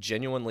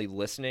genuinely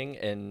listening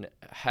and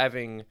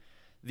having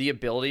the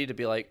ability to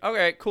be like,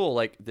 okay, cool,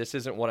 like, this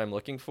isn't what I'm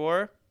looking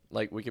for.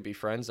 Like, we could be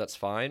friends, that's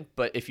fine.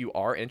 But if you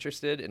are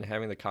interested in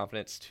having the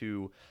confidence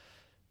to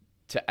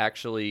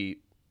actually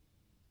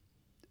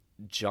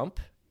jump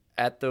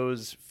at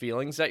those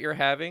feelings that you're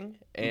having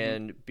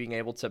and being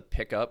able to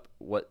pick up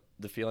what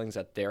the feelings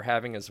that they're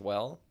having as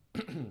well,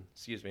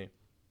 excuse me,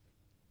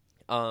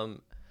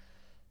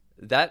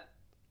 that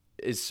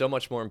is so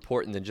much more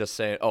important than just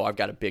saying, oh, I've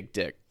got a big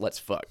dick, let's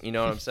fuck. You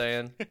know what I'm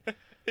saying?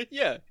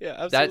 Yeah,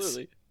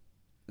 absolutely.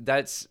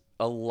 That's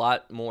a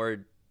lot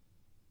more.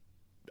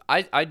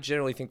 I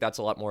generally think that's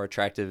a lot more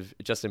attractive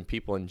just in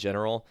people in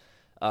general.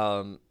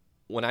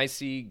 When I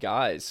see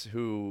guys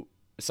who,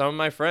 some of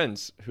my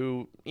friends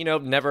who, you know,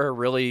 never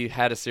really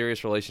had a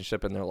serious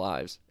relationship in their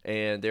lives,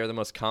 and they're the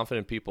most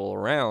confident people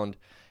around,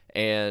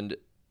 and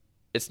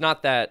it's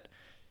not that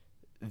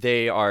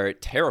they are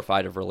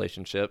terrified of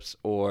relationships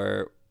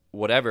or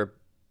whatever,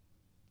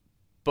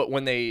 but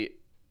when they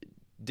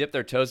dip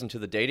their toes into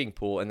the dating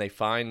pool and they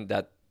find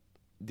that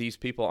these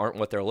people aren't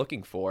what they're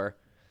looking for,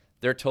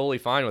 they're totally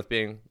fine with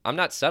being, I'm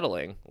not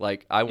settling.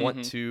 Like, I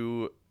want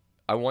to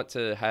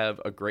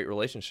have a great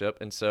relationship.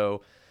 And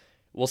so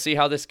we'll see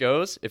how this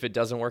goes. If it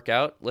doesn't work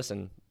out,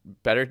 listen,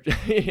 better,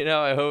 you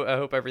know, I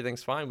hope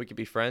everything's fine. We could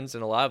be friends.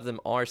 And a lot of them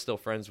are still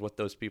friends with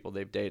those people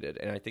they've dated.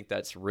 And I think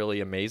that's really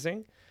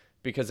amazing,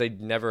 because they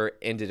never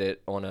ended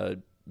it on a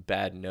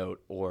bad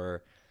note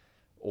or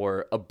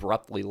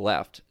abruptly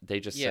left.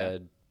 They just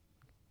said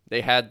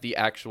they had the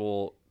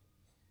actual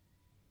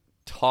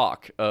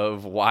talk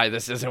of why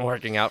this isn't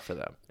working out for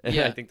them. And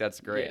I think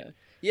that's great.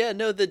 Yeah,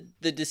 no, the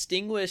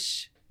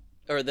distinguish,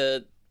 or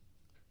the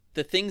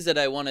things that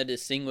I want to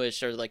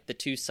distinguish are like the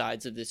two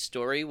sides of this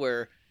story,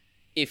 where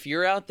if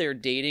you're out there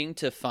dating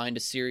to find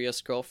a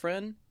serious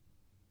girlfriend,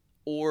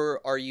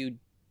 or are you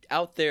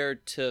out there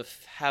to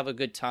have a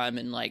good time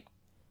and like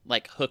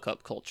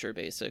hookup culture,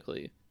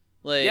 basically.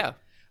 Like, yeah.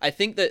 I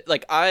think that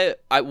like I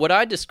what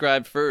I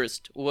described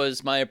first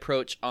was my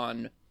approach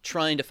on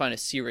trying to find a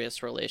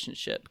serious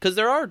relationship, because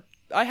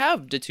I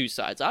have the two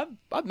sides.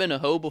 I've been a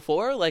hoe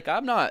before. Like,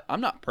 I'm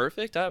not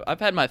perfect. I've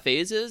had my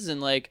phases,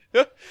 and like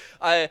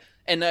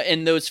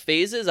in those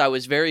phases I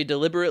was very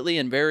deliberately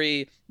and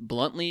very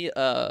bluntly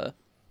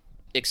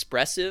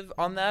expressive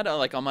on that,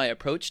 like on my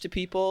approach to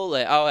people.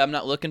 Like, oh, I'm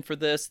not looking for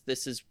this.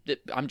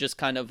 I'm just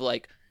kind of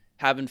like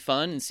having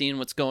fun and seeing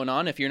what's going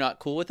on. If you're not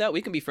cool with that,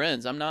 we can be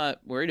friends. I'm not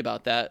worried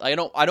about that. I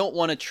don't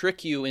want to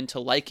trick you into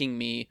liking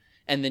me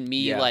and then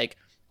me like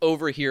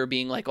over here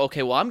being like,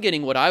 okay, well, I'm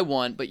getting what I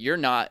want, but you're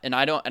not, and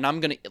I'm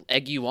going to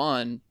egg you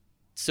on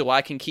so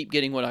I can keep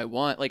getting what I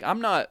want. Like,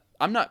 I'm not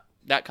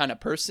that kind of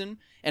person,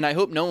 and I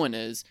hope no one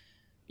is.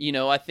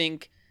 I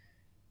think,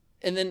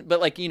 and then, but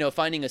like,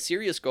 finding a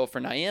serious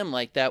girlfriend, I am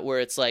like that, where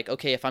it's like,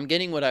 okay, if I'm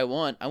getting what I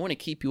want to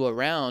keep you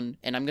around,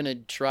 and I'm going to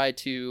try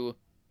to,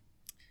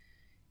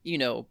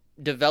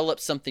 develop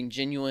something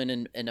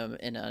genuine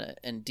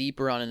and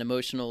deeper on an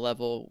emotional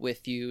level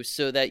with you,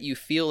 so that you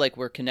feel like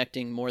we're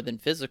connecting more than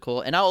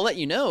physical. And I'll let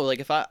you know, like,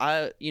 if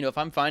if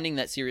I'm finding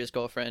that serious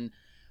girlfriend,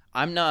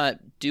 I'm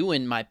not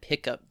doing my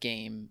pickup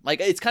game. Like,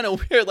 it's kind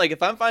of weird. Like,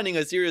 if I'm finding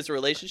a serious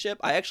relationship,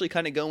 I actually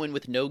kind of go in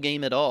with no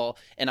game at all,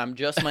 and I'm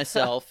just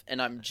myself,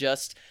 and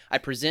I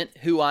present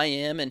who I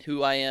am and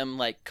who I am,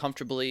 like,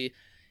 comfortably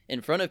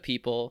in front of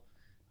people.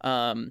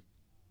 And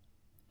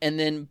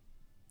then,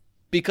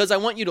 because I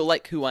want you to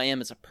like who I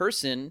am as a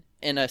person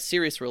in a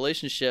serious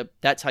relationship,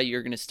 that's how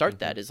you're going to start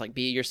that, is like,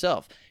 be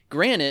yourself.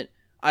 Granted,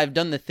 I've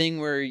done the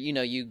thing where,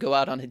 you go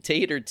out on a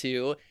date or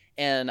two,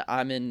 and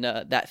I'm in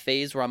that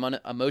phase where I'm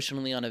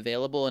emotionally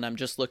unavailable, and I'm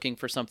just looking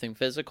for something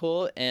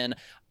physical. And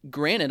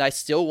granted, I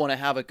still want to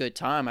have a good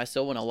time. I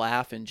still want to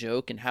laugh and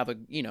joke and have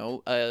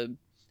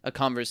a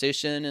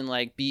conversation and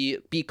like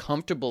be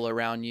comfortable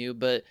around you.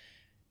 But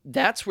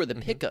that's where the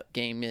pickup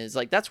game is.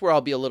 Like, that's where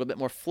I'll be a little bit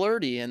more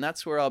flirty, and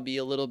that's where I'll be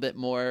a little bit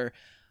more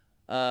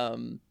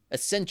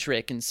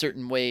eccentric in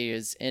certain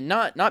ways, and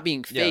not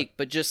being fake,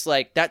 but just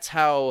like, that's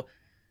how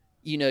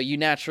you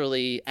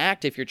naturally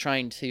act if you're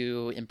trying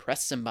to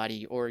impress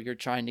somebody or you're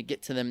trying to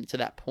get to them to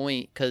that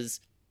point.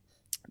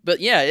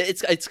 But yeah,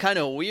 it's kind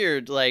of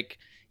weird. Like,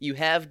 you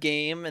have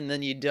game and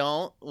then you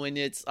don't, when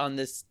it's on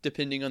this,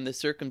 depending on the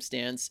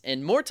circumstance.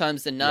 And more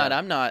times than not,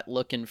 I'm not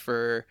looking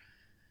for.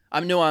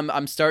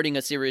 I'm starting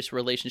a serious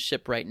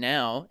relationship right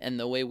now, and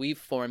the way we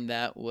formed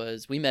that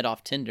was we met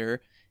off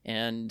Tinder,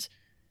 and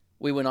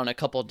we went on a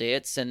couple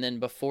dates, and then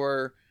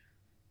before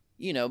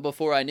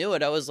I knew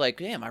it, I was like,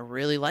 damn, I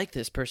really like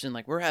this person.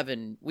 Like,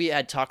 we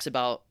had talks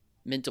about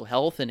mental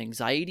health and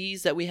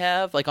anxieties that we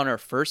have, like, on our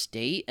first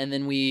date, and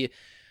then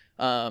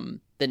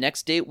the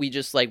next date we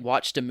just like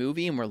watched a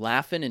movie and we're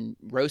laughing and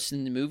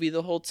roasting the movie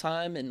the whole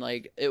time, and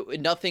like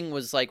nothing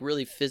was like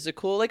really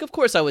physical. Like, of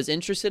course I was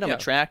interested, I'm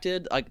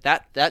attracted, like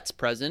that's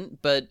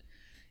present, but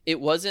it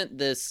wasn't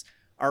this,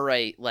 all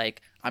right,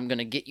 like, I'm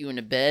gonna get you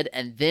into bed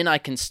and then I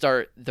can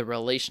start the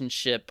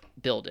relationship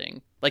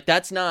building. Like,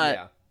 that's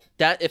not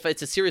that, if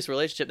it's a serious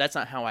relationship, that's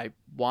not how I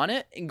want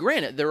it. And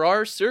granted, there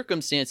are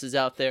circumstances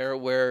out there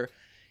where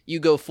you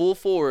go full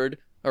forward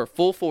or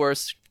full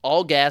force,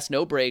 all gas,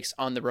 no brakes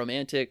on the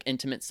romantic,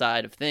 intimate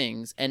side of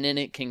things, and then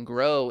it can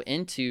grow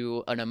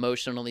into an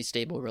emotionally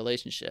stable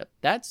relationship.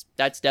 That's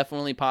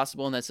definitely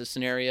possible, and that's a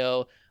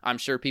scenario I'm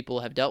sure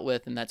people have dealt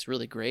with, and that's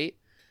really great.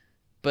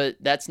 But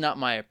that's not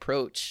my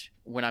approach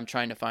when I'm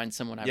trying to find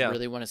someone I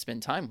really want to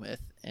spend time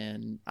with.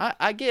 And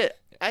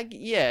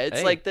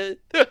it's like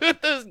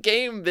those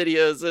game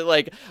videos. That,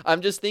 like,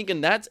 I'm just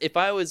thinking, that's, if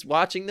I was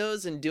watching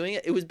those and doing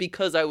it, it was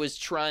because I was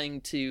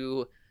trying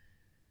to,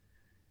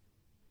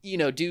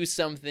 do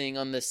something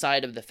on the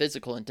side of the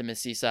physical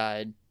intimacy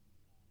side,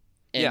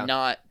 and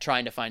not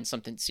trying to find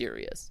something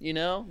serious,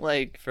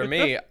 like, for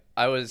me,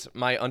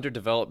 my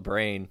underdeveloped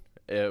brain,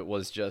 it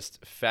was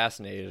just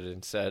fascinated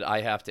and said,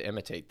 I have to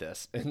imitate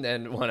this. And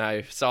then when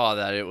I saw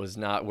that it was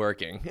not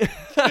working,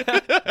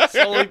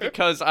 solely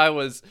because I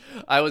was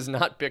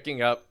not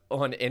picking up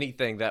on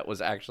anything that was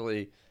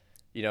actually,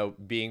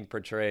 being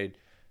portrayed,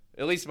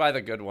 at least by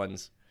the good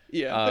ones.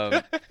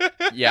 I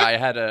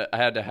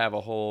had to have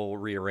a whole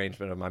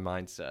rearrangement of my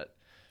mindset.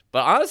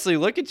 But honestly,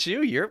 look at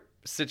you. Your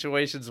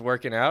situation's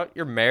working out.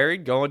 You're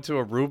married, going to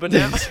Aruba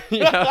now.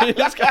 You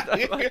just got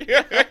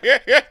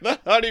the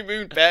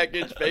honeymoon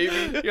package,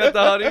 baby. You got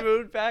the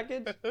honeymoon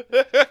package?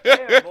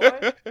 Yeah,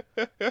 boy.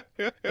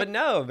 But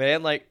no,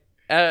 man, like,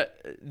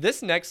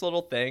 this next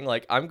little thing,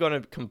 like, I'm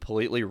going to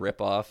completely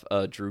rip off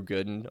Drew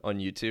Gooden on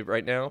YouTube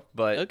right now.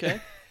 But okay.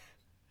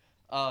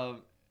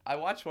 I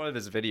watched one of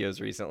his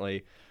videos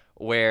recently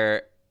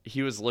where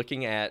he was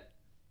looking at,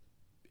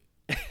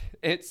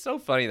 it's so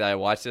funny that I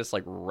watched this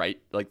right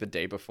the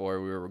day before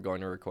we were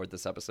going to record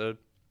this episode.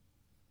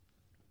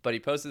 But he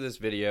posted this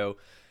video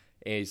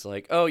and he's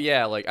like, oh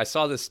yeah, like, I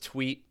saw this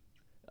tweet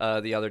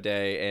the other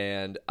day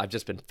and I've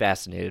just been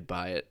fascinated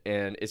by it.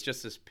 And it's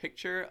just this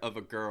picture of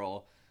a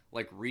girl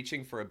like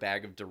reaching for a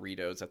bag of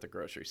Doritos at the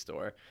grocery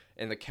store.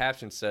 And the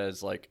caption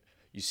says, like,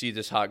 you see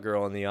this hot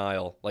girl in the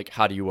aisle, like,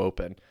 how do you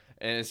open?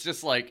 And it's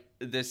just like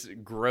this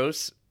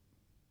gross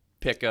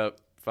pickup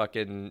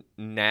fucking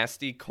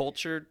nasty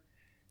culture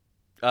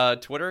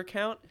Twitter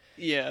account.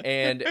 Yeah.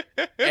 And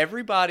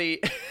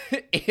everybody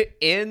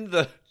in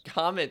the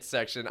comment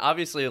section,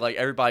 obviously, like,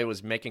 everybody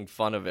was making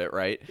fun of it,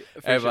 right?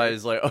 For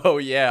Everybody's like, oh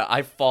yeah,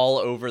 I fall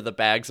over the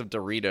bags of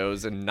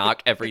Doritos and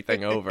knock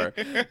everything over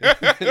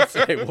and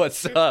say,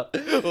 what's up?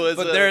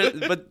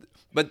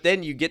 But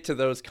then you get to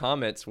those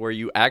comments where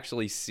you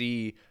actually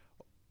see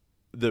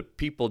the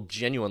people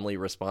genuinely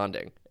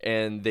responding,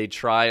 and they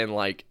try and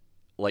like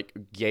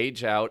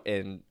gauge out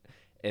and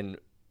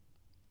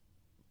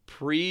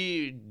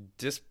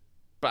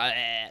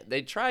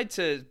they tried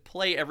to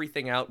play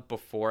everything out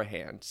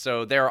beforehand.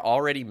 So they're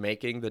already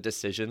making the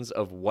decisions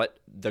of what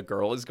the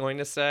girl is going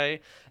to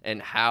say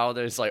and how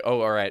there's like, oh,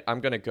 all right, I'm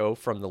going to go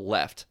from the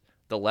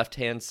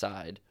left-hand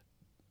side,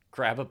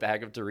 grab a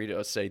bag of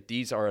Doritos, say,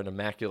 these are an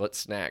immaculate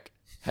snack.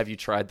 Have you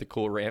tried the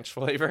Cool Ranch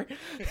flavor?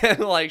 And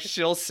like,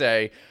 she'll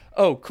say,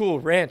 oh,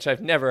 Cool Ranch,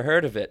 I've never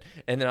heard of it.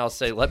 And then I'll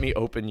say, let me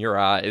open your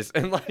eyes.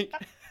 And like,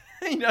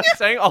 you know,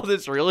 saying all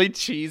this really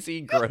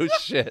cheesy,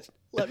 gross shit.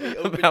 Let me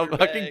open about your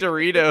fucking bag.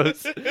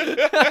 Doritos.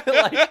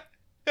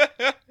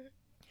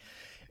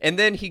 And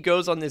then he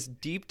goes on this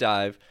deep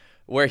dive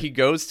where he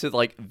goes to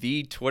like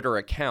the Twitter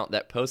account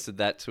that posted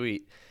that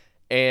tweet,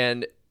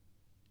 and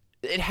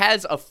it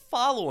has a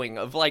following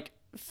of like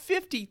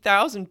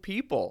 50,000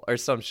 people or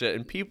some shit,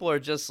 and people are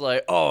just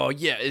like, oh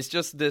yeah, it's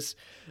just this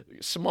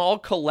small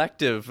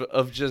collective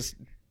of just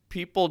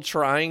people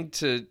trying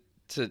to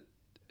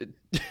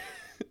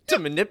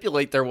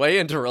manipulate their way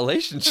into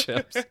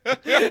relationships.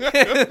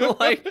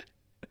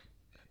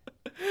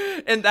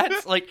 and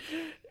that's like,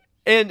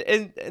 and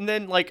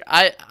then like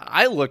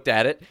I looked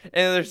at it,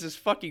 and there's this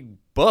fucking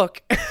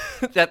book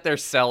that they're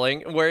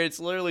selling where it's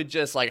literally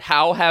just like,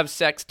 how have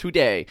sex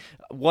today,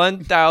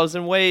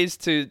 1,000 ways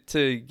to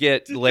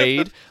get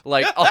laid,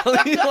 like all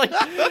these, like,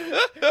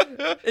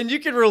 and you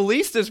can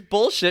release this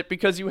bullshit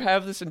because you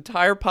have this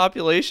entire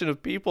population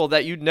of people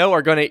that you know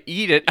are going to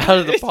eat it out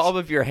of the palm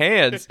of your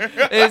hands. And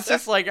it's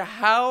just like,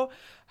 how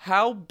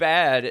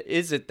bad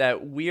is it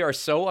that we are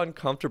so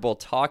uncomfortable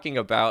talking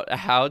about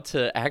how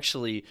to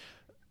actually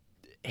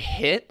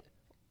hit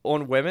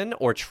on women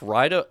or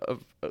try to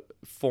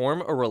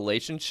form a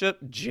relationship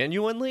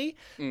genuinely?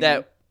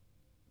 That,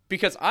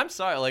 because I'm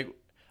sorry, like,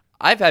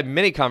 I've had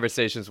many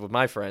conversations with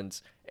my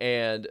friends,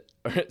 and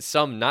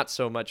some not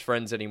so much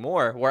friends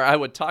anymore, where I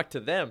would talk to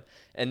them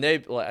and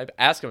I'd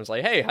ask them, it's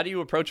like, hey, how do you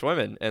approach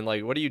women? And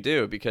like, what do you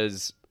do?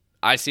 Because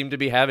I seem to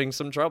be having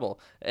some trouble.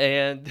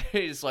 And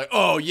he's like,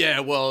 oh yeah,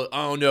 well,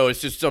 I don't know,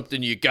 it's just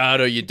something you got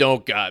or you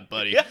don't got,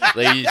 buddy.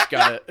 Like, you just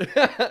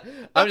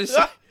gotta. I'm just,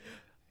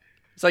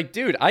 it's like,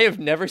 dude, I have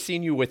never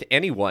seen you with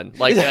anyone.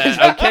 Like,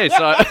 okay,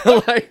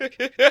 so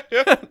like,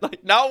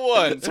 Not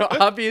one. so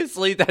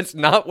obviously that's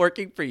not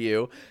working for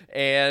you,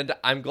 and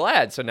I'm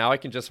glad. So now I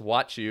can just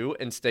watch you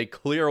and stay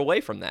clear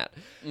away from that.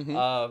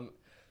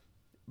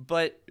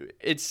 But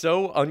it's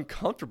so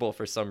uncomfortable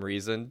for some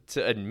reason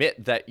to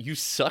admit that you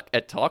suck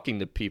at talking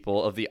to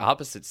people of the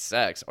opposite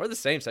sex or the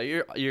same sex.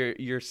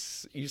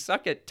 You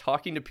suck at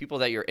talking to people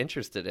that you're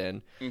interested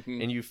in,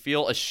 and you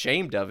feel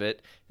ashamed of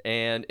it.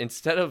 And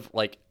instead of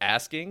like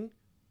asking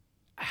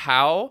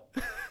how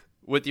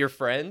with your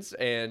friends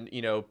and,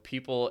 you know,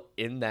 people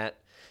in that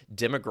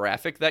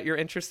demographic that you're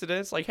interested in,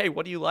 it's like, hey,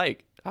 what do you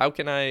like? How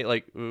can I,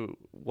 like,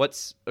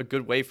 what's a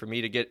good way for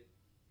me to get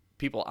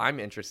people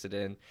I'm interested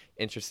in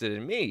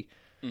me?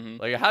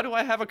 Like, how do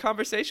I have a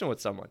conversation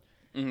with someone?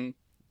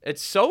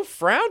 It's so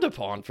frowned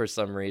upon for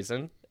some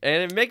reason,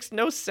 and it makes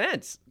no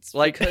sense. It's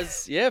like,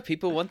 Because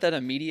people want that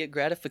immediate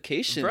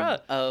gratification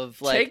Bruh,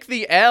 of like, take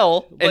the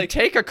L and like-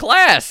 take a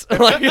class.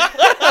 Like,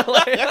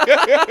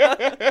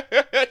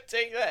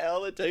 Take the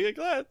L and take a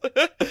class.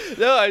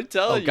 No, I'm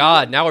telling oh you.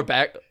 God, now we're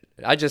back.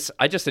 I just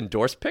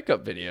endorsed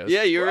pickup videos.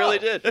 Yeah, you really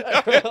did.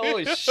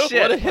 Holy shit!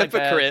 what a my bad.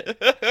 hypocrite.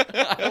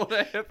 What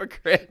a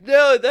hypocrite.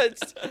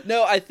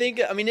 No, I think,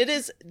 I mean,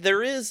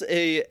 there is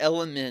a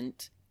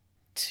element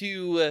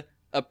to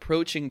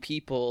approaching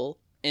people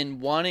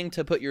and wanting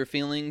to put your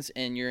feelings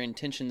and your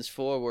intentions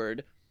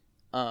forward.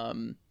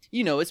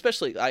 You know,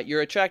 especially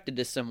you're attracted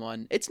to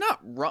someone. It's not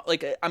wrong.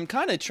 Like, I'm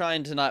kind of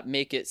trying to not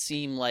make it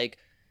seem like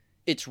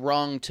it's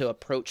wrong to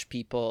approach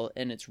people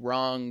and it's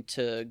wrong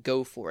to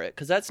go for it,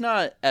 because that's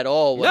not at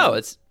all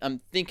what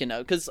I'm thinking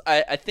of. Because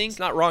I think It's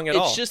not wrong at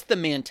all. It's just the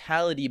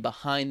mentality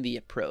behind the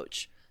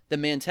approach. The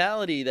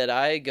mentality that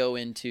I go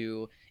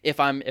into, if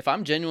I'm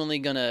genuinely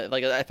gonna,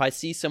 like, if I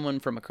see someone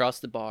from across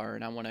the bar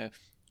and I want to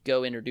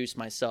go introduce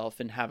myself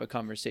and have a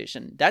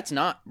conversation, that's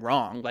not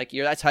wrong. Like,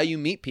 that's how you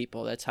meet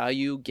people. That's how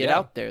you get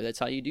out there. That's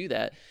how you do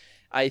that.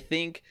 I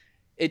think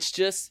it's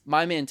just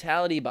my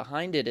mentality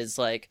behind it is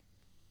like,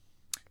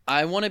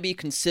 I want to be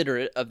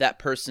considerate of that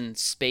person's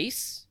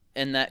space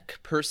and that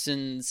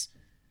person's,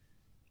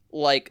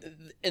 like,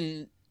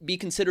 and be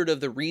considerate of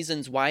the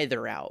reasons why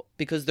they're out,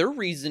 because their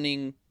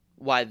reasoning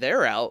why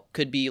they're out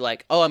could be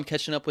like, oh, I'm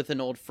catching up with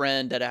an old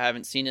friend that I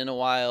haven't seen in a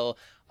while.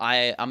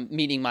 I'm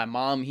meeting my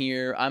mom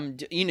here.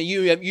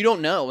 You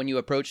don't know when you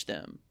approach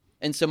them.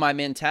 And so my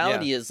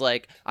mentality is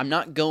like, I'm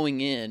not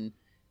going in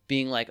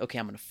being like, okay,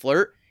 I'm going to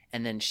flirt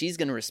and then she's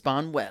going to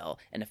respond well.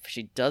 And if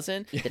she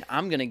doesn't, then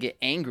I'm going to get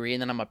angry,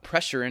 and then I'm going to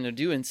pressure her into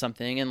doing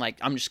something, and like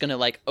I'm just going to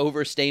like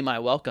overstay my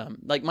welcome.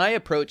 Like my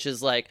approach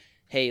is like,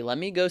 hey, let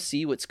me go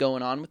see what's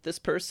going on with this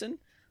person.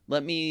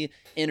 Let me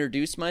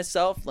introduce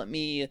myself. Let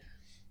me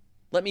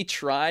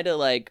try to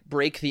like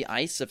break the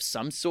ice of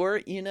some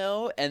sort, you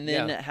know, and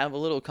then have a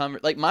little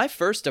like my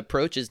first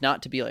approach is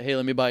not to be like, hey,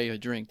 let me buy you a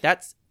drink.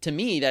 That's, to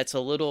me, that's a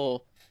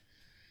little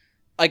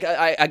like,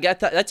 I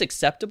get that that's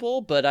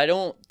acceptable, but I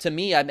don't, to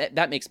me,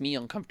 that makes me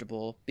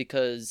uncomfortable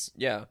because,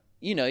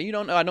 you know, you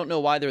don't know, I don't know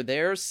why they're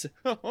there. So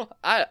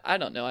I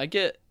don't know.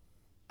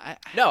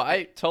 No,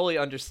 I totally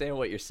understand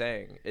what you're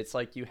saying. It's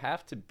like you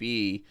have to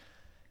be,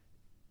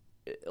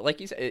 like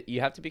you said,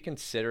 you have to be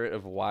considerate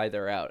of why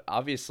they're out.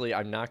 Obviously,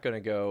 I'm not going to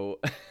go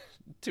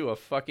to a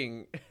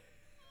fucking...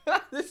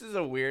 This is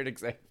a weird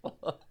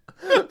example.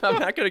 I'm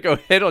not going to go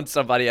hit on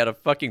somebody at a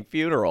fucking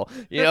funeral.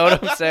 You know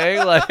what I'm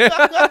saying? Like,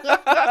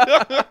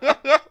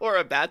 or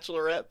a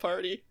bachelorette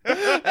party.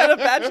 At a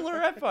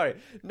bachelorette party.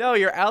 No,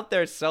 you're out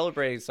there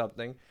celebrating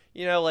something.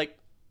 You know, like,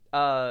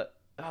 oh,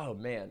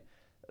 man.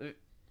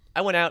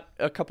 I went out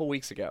a couple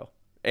weeks ago,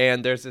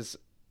 and there's this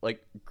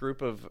like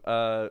group of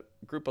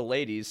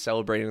ladies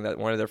celebrating that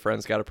one of their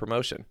friends got a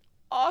promotion.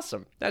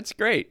 Awesome. That's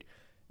great.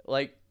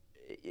 Like,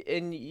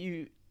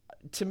 and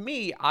to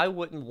me, I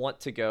wouldn't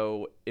want to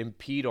go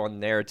impede on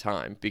their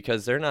time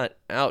because they're not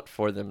out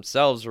for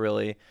themselves,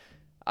 really.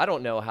 I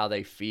don't know how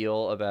they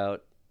feel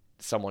about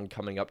someone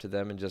coming up to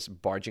them and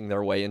just barging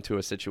their way into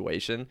a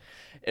situation.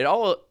 It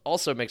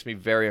also makes me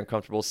very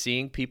uncomfortable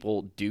seeing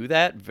people do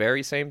that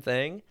very same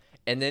thing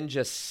and then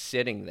just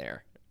sitting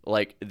there.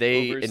 Like,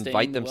 they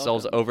invite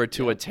themselves over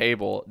to a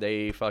table.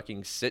 They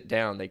fucking sit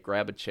down. They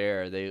grab a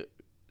chair. They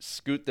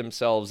scoot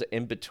themselves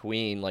in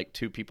between, like,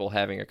 two people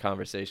having a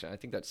conversation. I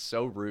think that's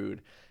so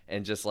rude.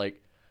 And just,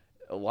 like,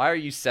 why are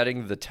you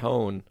setting the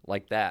tone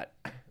like that?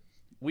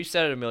 We've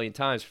said it a million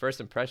times.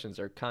 First impressions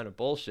are kind of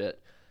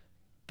bullshit.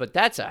 But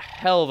that's a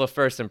hell of a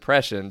first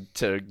impression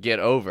to get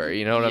over.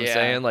 You know what I'm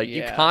saying? Like,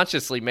 you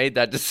consciously made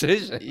that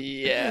decision.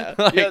 Yeah.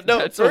 Like,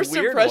 no, first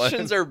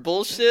impressions are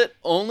bullshit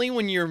only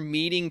when you're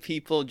meeting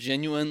people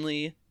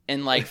genuinely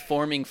and, like,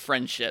 forming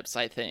friendships,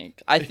 I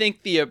think. I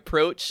think the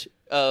approach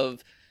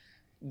of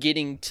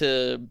getting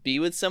to be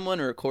with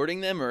someone or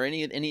courting them or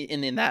any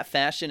in that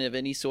fashion of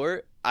any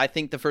sort, I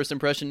think the first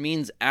impression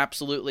means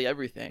absolutely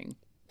everything.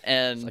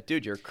 And it's like,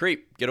 dude, you're a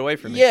creep. Get away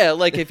from me. Yeah,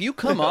 like if you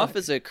come off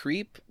as a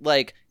creep,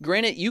 like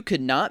granted you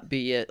could not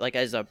be it like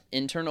as a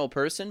internal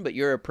person, but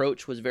your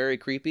approach was very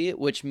creepy,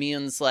 which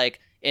means like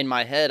in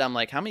my head I'm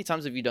like, how many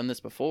times have you done this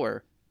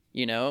before?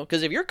 You know,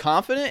 because if you're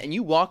confident and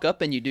you walk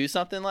up and you do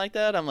something like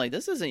that, I'm like,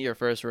 this isn't your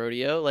first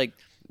rodeo. Like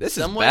this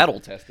is battle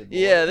tested.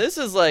 Yeah, this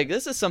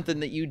is something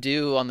that you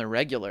do on the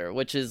regular,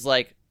 which is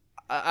like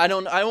I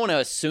don't want to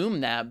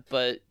assume that,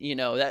 but you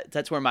know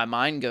that's where my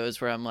mind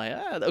goes. Where I'm like,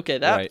 okay,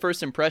 that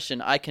first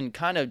impression, I can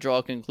kind of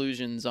draw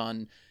conclusions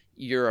on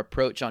your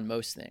approach on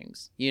most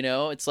things. You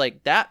know, it's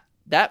like that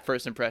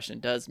first impression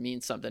does mean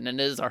something, and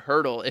it is a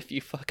hurdle if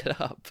you fuck it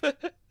up,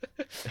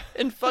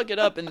 and fuck it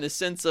up in the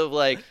sense of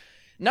like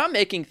not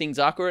making things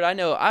awkward. I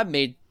know I've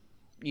been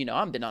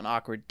on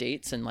awkward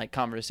dates and like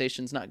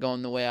conversations not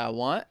going the way I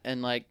want,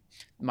 and like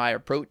my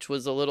approach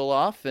was a little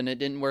off and it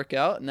didn't work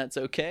out, and that's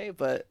okay.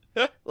 But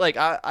like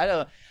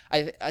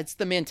it's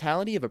the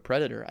mentality of a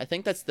predator. I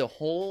think that's the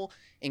whole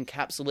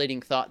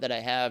encapsulating thought that I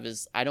have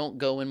is I don't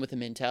go in with a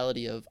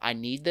mentality of I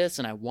need this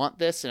and I want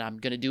this and I'm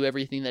going to do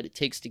everything that it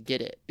takes to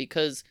get it,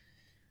 because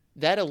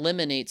that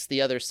eliminates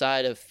the other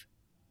side of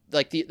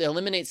like it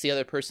eliminates the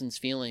other person's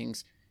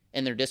feelings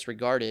and they're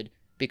disregarded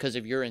because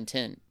of your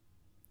intent.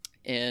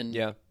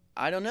 And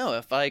I don't know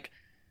if like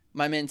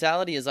my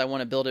mentality is I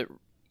want to build it,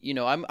 you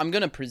know, I'm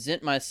going to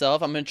present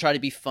myself. I'm going to try to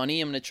be funny.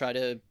 I'm going to try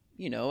to,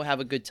 you know, have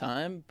a good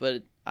time,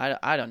 but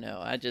I don't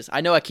know.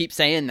 I know I keep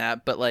saying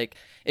that, but like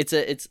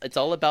it's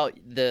all about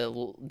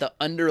the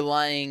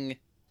underlying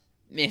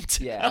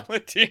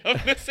mentality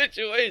of the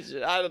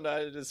situation. I don't know how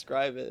to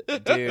describe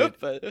it, dude.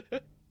 But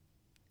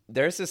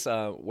there's this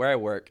where I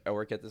work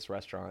at this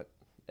restaurant,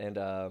 and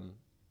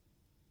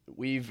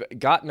we've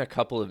gotten a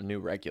couple of new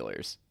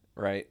regulars,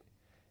 right?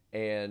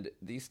 And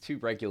these two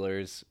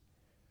regulars,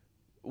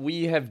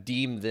 we have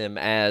deemed them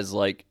as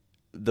like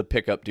the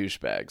pickup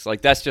douchebags.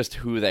 Like that's just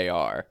who they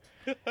are.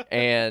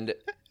 And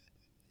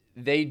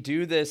they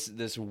do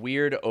this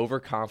weird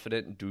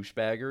overconfident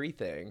douchebaggery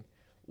thing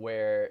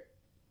where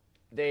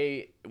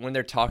when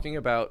they're talking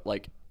about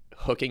like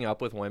hooking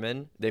up with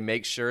women, they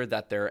make sure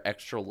that they're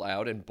extra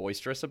loud and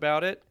boisterous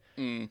about it.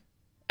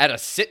 At a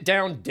sit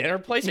down dinner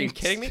place. Are you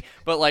kidding me?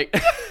 But like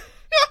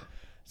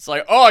it's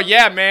like, oh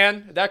yeah,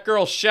 man, that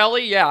girl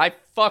Shelly, yeah, I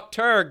fucked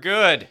her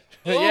good.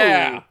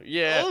 Yeah.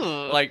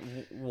 Ooh. Like,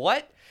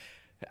 what?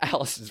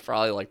 Allison's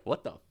probably like,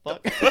 what the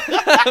fuck?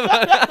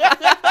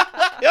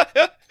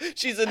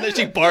 She's in there,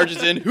 she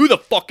barges in, who the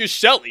fuck is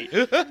Shelly?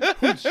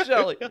 Who's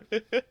Shelly?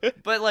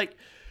 But like,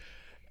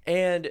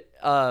 and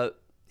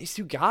these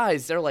two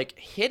guys, they're like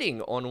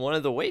hitting on one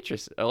of the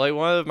waitresses, like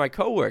one of my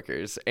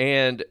coworkers,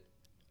 and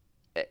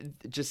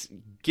just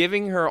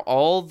giving her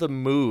all the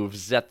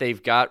moves that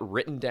they've got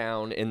written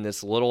down in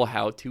this little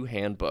how-to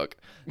handbook.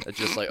 It's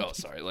just like, oh,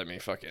 sorry, let me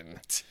fucking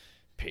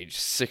page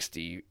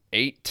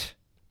 68.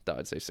 Thought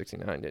I'd say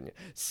 69, didn't you?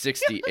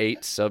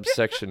 68,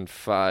 subsection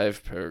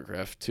 5,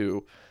 paragraph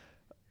 2.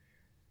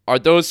 Are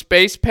those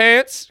space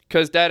pants?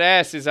 Because that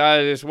ass is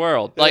out of this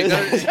world. Like,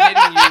 they're just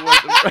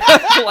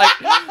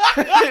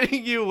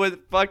hitting you with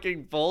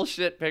fucking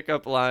bullshit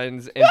pickup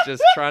lines and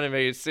just trying to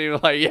make it seem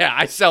like, yeah,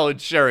 I sell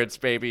insurance,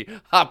 baby.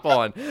 Hop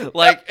on.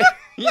 Like,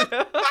 you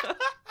know?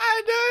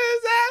 I know,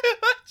 is that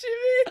what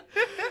you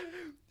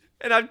mean?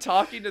 And I'm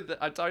talking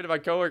to my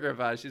coworker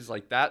about it. She's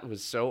like, that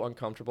was so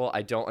uncomfortable.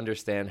 I don't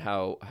understand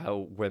how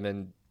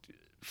women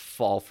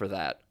fall for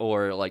that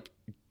or, like,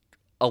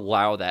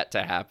 allow that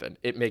to happen.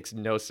 It makes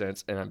no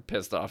sense, and I'm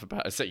pissed off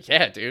about it. I say,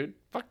 yeah, dude,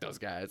 fuck those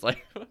guys.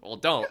 Like, well,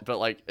 don't, but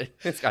like,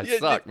 these guys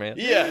suck, man.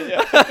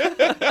 Yeah.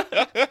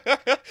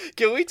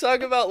 Can we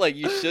talk about like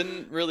you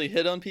shouldn't really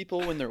hit on people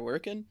when they're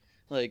working?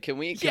 Like, can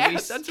we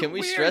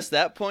stress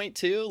that point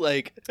too?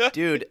 Like,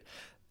 dude,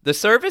 the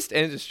service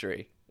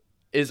industry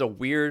is a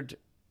weird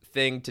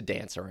thing to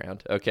dance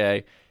around.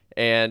 Okay,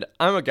 and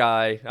I'm a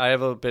guy. I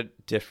have a bit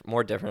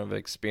more different of an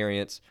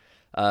experience.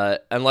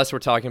 Unless we're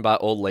talking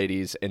about old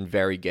ladies and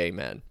very gay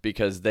men,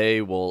 because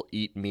they will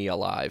eat me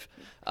alive.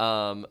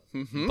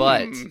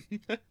 But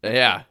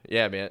yeah,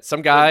 man.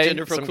 Some guy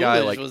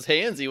like was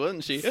handsy,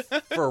 wasn't she?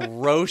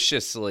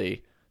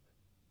 ferociously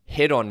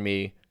hit on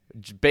me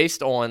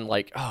based on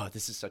like, oh,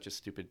 this is such a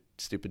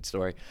stupid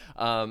story.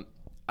 I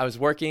was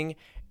working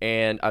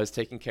and I was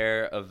taking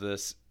care of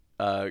this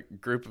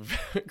group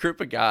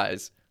of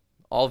guys.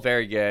 All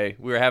very gay.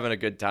 We were having a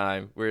good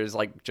time. We were just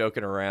like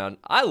joking around.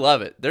 I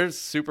love it. They're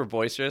super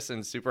boisterous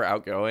and super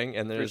outgoing.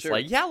 And they're just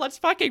like, yeah, let's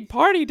fucking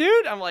party,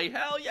 dude. I'm like,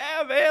 hell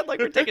yeah, man.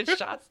 Like, we're taking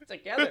shots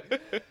together.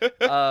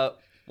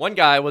 One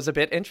guy was a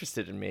bit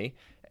interested in me.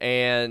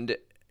 And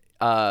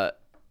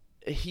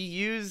he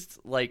used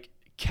like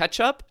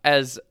ketchup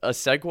as a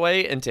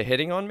segue into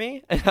hitting on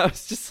me. And I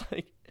was just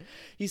like,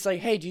 he's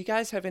like, hey, do you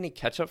guys have any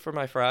ketchup for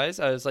my fries?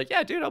 I was like,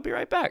 yeah, dude, I'll be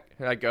right back.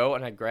 And I go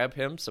and I grab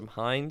him some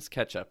Heinz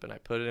ketchup and I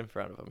put it in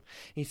front of him.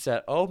 He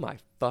said, oh my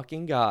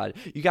fucking God,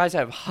 you guys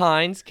have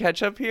Heinz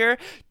ketchup here?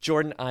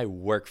 Jordan, I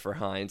work for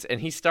Heinz. And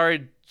he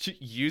started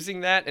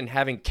using that and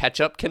having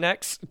ketchup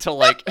connects to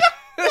like,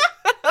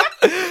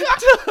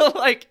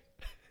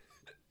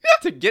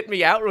 to get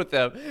me out with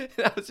them.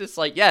 And I was just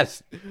like,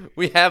 yes,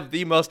 we have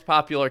the most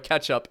popular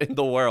ketchup in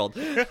the world.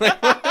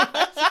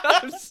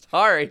 I'm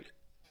sorry.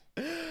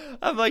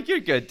 I'm like,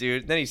 you're good,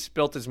 dude. And then he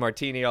spilt his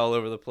martini all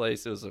over the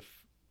place. It was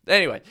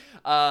anyway.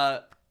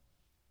 But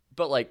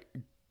like,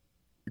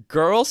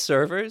 girl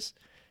servers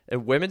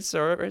and women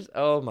servers,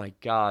 oh my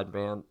God,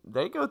 man,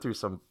 they go through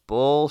some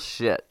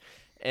bullshit,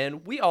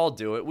 and we all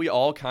do it. We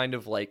all kind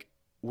of like,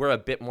 we're a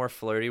bit more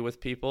flirty with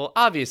people.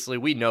 Obviously,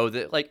 we know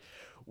that like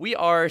we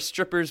are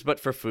strippers, but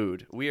for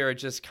food. We are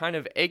just kind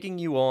of egging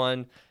you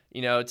on,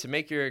 you know, to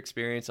make your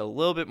experience a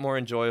little bit more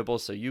enjoyable,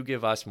 so you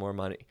give us more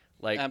money.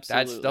 Like,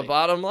 absolutely. That's the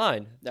bottom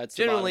line. That's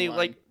generally,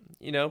 like,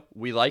 you know,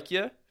 we like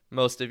you,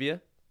 most of you,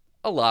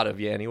 a lot of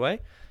you anyway.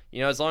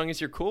 You know, as long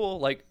as you're cool,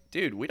 like,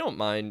 dude, we don't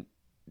mind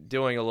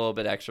doing a little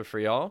bit extra for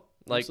y'all.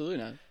 Like, absolutely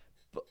not.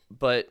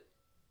 But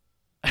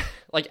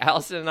like,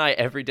 Allison and I,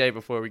 every day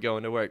before we go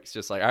into work, it's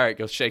just like, all right,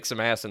 go shake some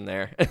ass in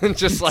there. And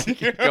just,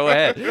 like, go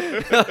ahead.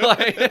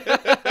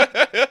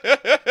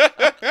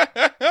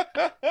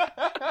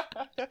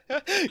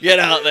 Get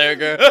out there,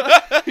 girl.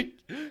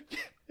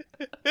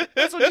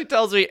 That's what she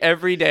tells me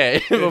every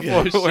day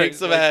before shake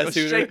some ass.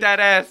 Shake that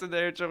ass in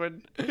there,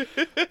 Jordan.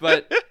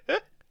 But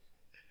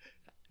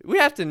we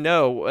have to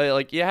know,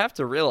 like, you have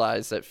to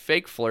realize that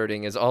fake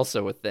flirting is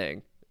also a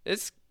thing.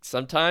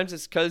 Sometimes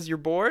it's because you're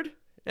bored,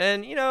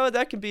 and, you know,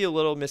 that can be a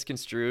little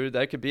misconstrued.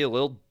 That could be a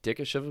little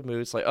dickish of a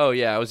mood. It's like, oh,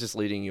 yeah, I was just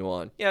leading you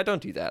on. Yeah,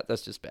 don't do that.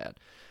 That's just bad.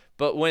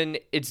 But when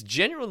it's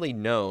generally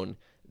known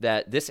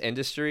that this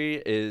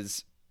industry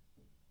is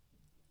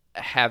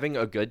having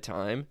a good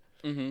time,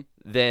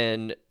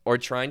 then, or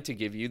trying to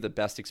give you the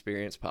best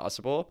experience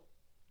possible,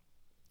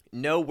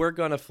 no, we're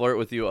going to flirt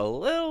with you a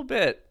little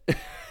bit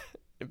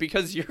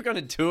because you're going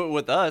to do it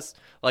with us.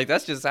 Like,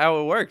 that's just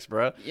how it works,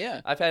 bro.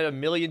 Yeah. I've had a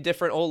million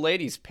different old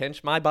ladies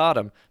pinch my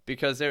bottom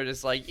because they're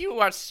just like, you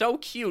are so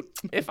cute.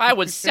 If I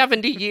was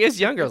 70 years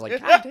younger, I was like,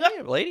 God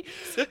damn, lady.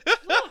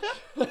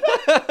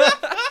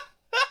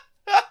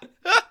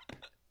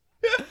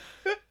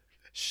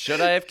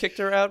 Should I have kicked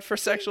her out for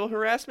sexual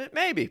harassment?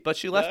 Maybe, but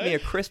she left me a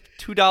crisp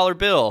 $2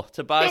 bill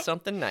to buy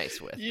something nice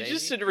with. You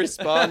just should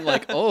respond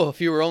like, "Oh, if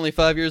you were only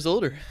 5 years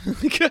older."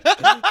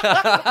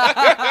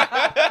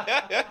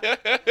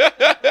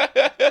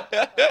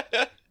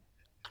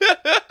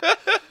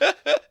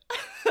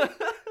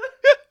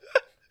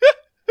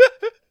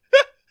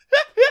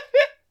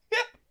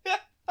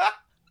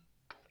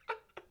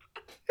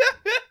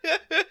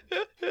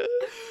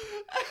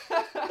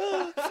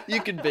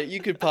 You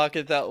could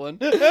pocket that one.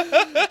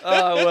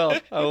 Oh,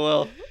 I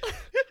will.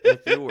 If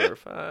you were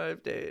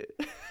 5 days.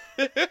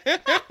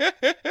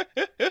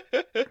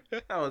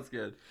 That was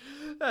good.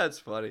 That's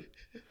funny.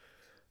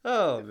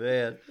 Oh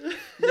man.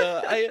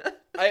 No,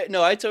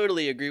 I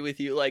totally agree with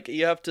you. Like,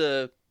 you have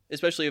to,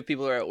 especially if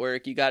people are at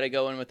work, you got to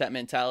go in with that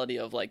mentality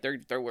of like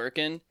they're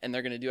working and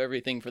they're gonna do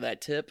everything for that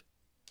tip,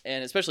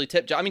 and especially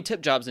tip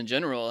jobs in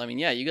general. I mean,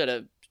 yeah, you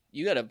gotta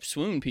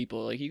swoon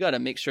people. Like, you gotta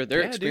make sure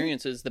their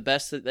experience is the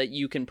best that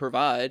you can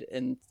provide,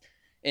 and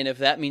if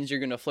that means you're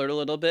gonna flirt a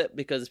little bit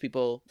because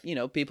people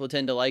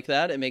tend to like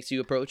that, it makes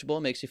you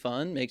approachable, makes you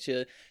fun,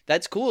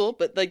 that's cool.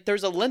 But like,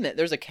 there's a limit,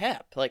 there's a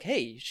cap. Like,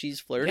 hey, she's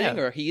flirting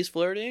or he's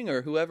flirting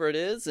or whoever it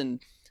is, and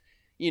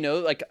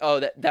like, oh,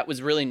 that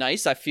was really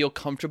nice. I feel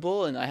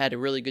comfortable and I had a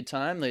really good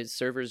time. The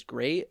server's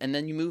great, and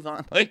then you move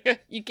on.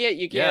 Like, you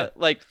can't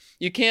like,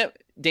 you can't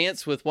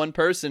dance with one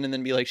person and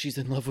then be like, she's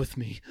in love with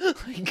me.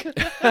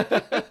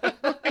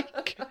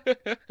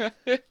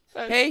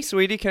 Hey,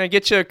 sweetie, can I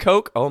get you a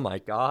Coke? Oh my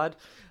God.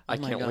 I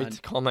can't wait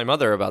to call my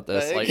mother about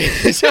this. Like,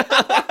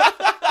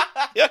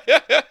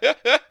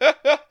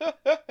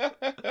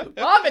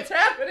 Mom, it's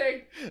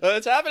happening.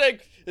 It's happening.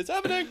 It's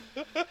happening.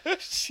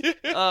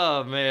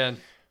 Oh man.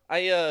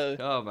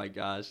 Oh my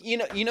gosh.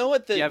 You know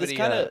what this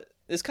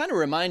kind of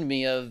remind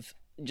me of,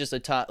 just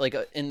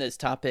in this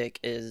topic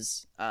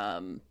is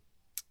to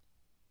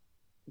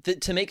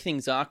make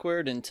things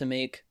awkward and to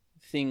make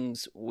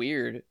things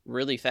weird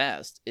really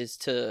fast is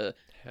to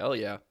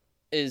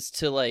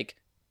like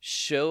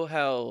show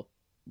how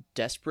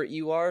desperate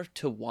you are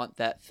to want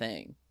that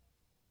thing.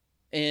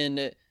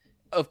 And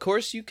of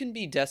course you can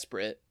be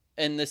desperate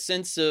in the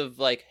sense of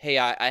like, hey,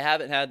 I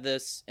haven't had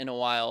this in a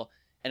while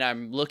and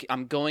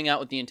I'm going out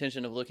with the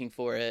intention of looking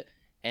for it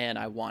and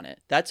I want it.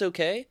 That's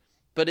okay.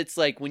 But it's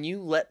like, when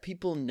you let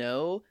people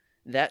know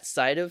that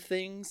side of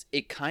things,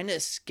 it kind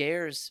of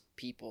scares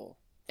people.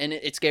 And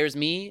it scares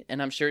me,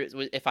 and I'm sure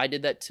if I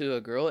did that to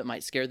a girl, it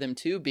might scare them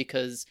too,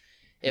 because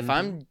if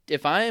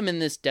I am in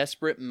this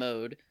desperate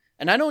mode,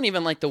 and I don't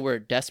even like the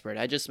word desperate,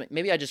 I just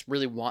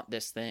really want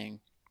this thing,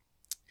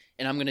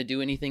 and I'm going to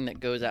do anything that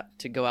goes out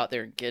to go out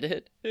there and get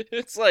it.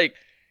 It's like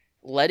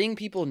letting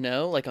people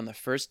know, like on the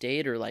first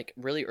date or like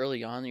really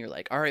early on, you're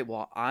like, all right,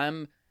 well,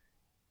 I'm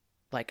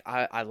like,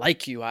 I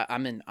like you. I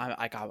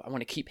want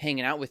to keep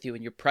hanging out with you,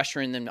 and you're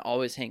pressuring them to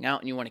always hang out,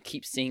 and you want to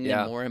keep seeing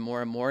them more and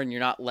more and more, and you're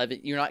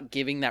not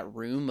giving that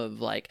room of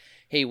like,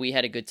 hey, we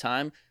had a good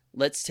time.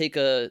 Let's get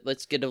a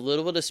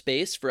little bit of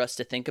space for us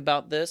to think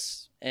about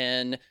this.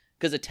 And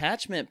because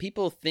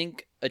people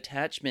think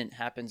attachment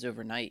happens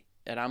overnight.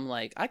 And I'm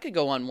like, I could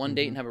go on one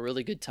date and have a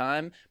really good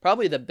time,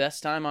 probably the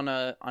best time on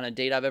a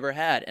date I've ever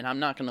had, and I'm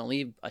not going to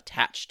leave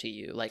attached to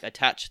you, like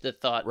attached to the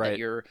thought that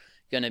you're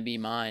gonna be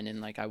mine, and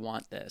like, I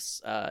want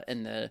this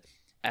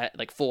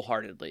like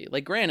full-heartedly.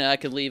 Like, granted, I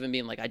could leave and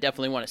be like, I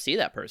definitely want to see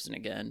that person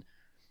again,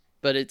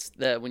 but it's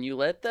that when you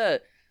let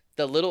the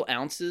little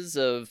ounces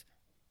of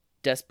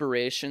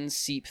desperation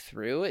seep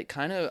through, it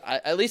kind of,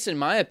 at least in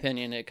my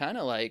opinion, it kind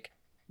of like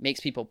makes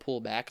people pull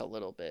back a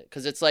little bit,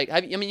 because it's like,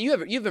 you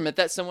ever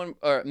met someone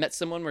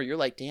where you're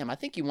like, damn, I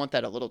think you want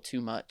that a little too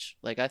much.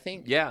 Like, I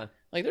think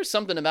like there's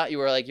something about you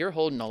where like you're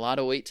holding a lot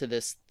of weight to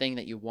this thing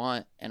that you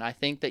want, and I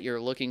think that you're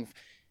looking.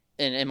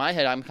 And in my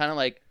head, I'm kind of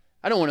like,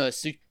 I don't want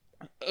to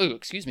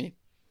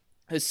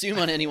assume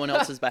on anyone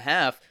else's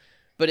behalf,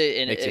 but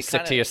it makes you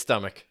sick to your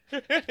stomach.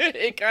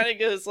 It kind of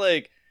goes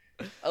like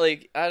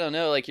I don't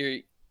know, like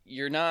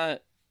you're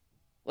not,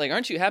 like,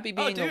 aren't you happy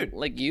being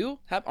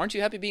aren't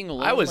you happy being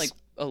alone? I was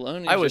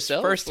alone. I was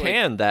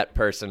firsthand that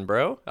person,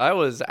 bro. I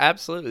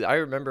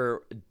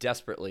remember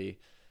desperately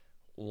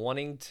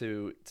wanting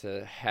to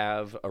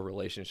have a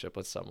relationship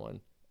with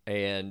someone,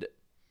 and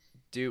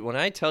dude, when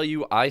I tell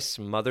you I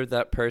smothered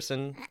that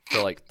person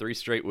for like 3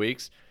 straight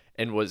weeks,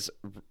 and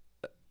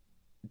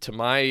to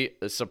my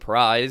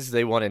surprise,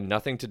 they wanted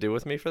nothing to do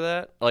with me for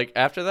that. Like,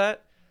 after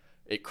that,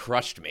 it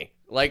crushed me.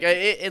 Like,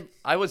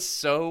 I was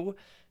so,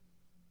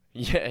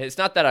 it's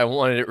not that I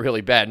wanted it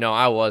really bad. No,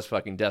 I was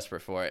fucking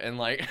desperate for it. And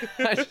like,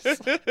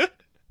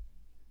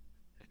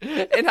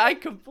 and I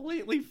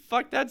completely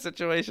fucked that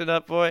situation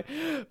up, boy.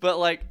 But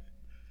like,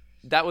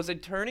 that was a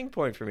turning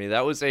point for me.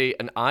 That was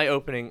an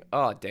eye-opening,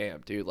 oh,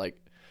 damn, dude, like,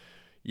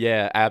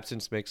 yeah,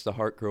 absence makes the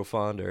heart grow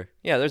fonder.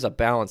 Yeah, there's a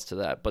balance to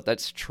that, but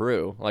that's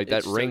true. Like,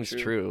 that rings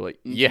true. Like,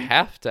 you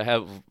have to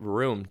have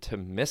room to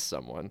miss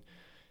someone.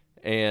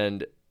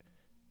 And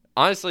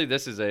honestly,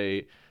 this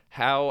is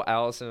how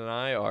Allison and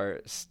I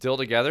are still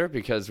together,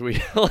 because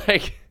we,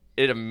 like,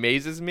 it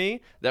amazes me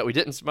that we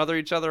didn't smother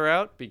each other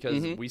out,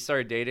 because we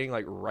started dating,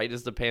 like, right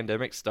as the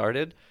pandemic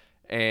started,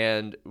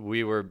 and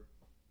we were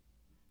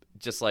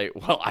just like,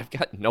 well, I've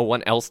got no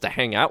one else to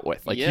hang out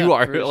with. Like, you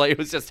are. Like, it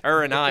was just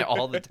her and I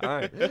all the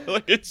time.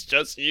 Like, it's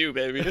just you,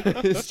 baby.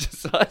 It's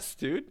just us,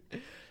 dude.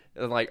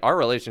 And like, our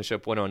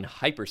relationship went on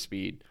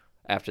hyperspeed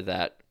after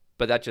that,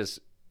 but that just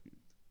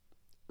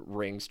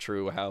rings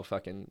true how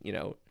fucking,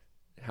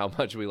 how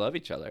much we love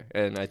each other.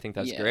 And I think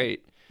that's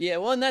great. Yeah,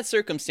 well, in that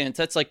circumstance,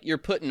 that's like you're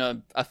putting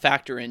a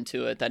factor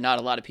into it that not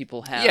a lot of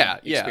people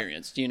have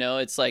experienced.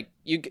 It's like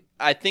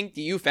I think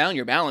you found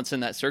your balance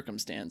in that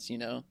circumstance.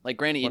 Like,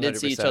 granted, you 100%. Did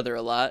see each other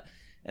a lot,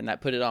 and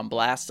that put it on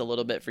blast a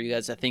little bit for you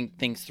guys to think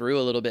things through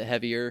a little bit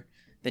heavier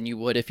than you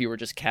would if you were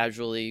just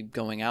casually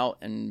going out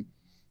and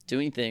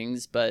doing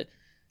things. But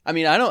I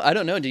mean, I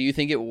don't know. Do you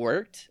think it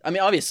worked? I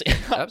mean, obviously,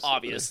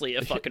 obviously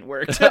it fucking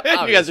worked. You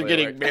guys are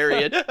getting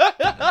married.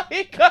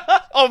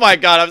 Oh my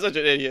God, I'm such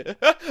an idiot.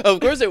 Of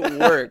course it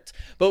worked.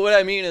 But what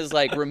I mean is,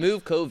 like,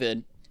 remove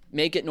COVID,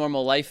 make it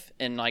normal life,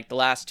 and like the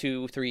last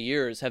 2-3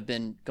 years have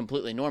been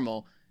completely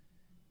normal.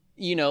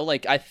 You know,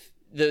 like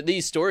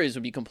these stories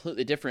would be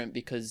completely different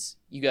because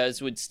you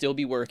guys would still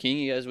be working.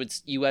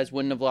 You guys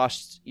wouldn't have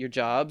lost your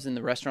jobs, and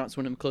the restaurants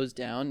wouldn't have closed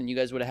down, and you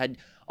guys would have had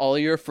all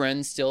your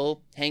friends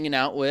still hanging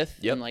out with.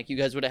 Yep. And like you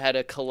guys would have had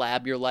a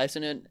collab your lives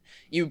in it.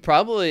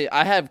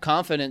 I have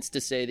confidence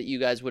to say that you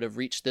guys would have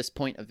reached this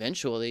point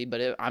eventually,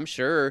 but I'm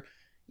sure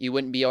you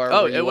wouldn't be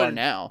where you are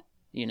now,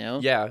 you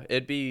know? Yeah,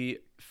 it'd be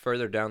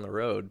further down the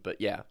road,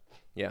 but yeah,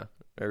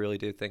 I really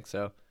do think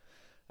so.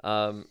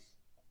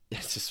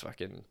 It's just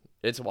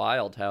it's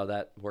wild how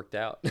that worked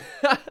out.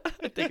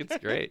 I think it's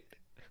great.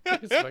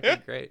 It's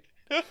fucking great.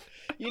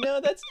 You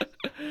know,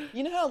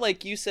 how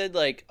like you said,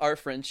 like our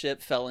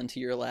friendship fell into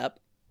your lap.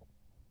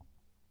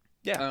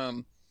 Yeah.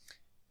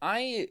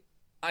 I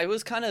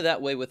was kind of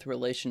that way with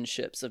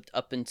relationships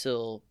up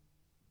until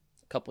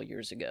a couple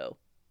years ago.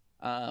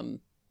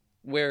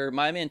 Where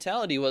my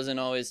mentality wasn't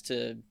always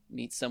to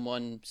meet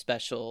someone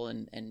special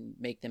and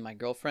make them my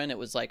girlfriend. It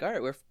was like, all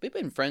right, we've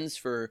been friends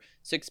for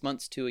 6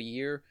 months to a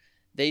year.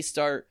 They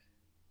start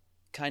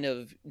kind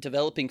of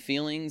developing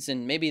feelings,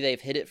 and maybe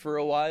they've hid it for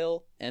a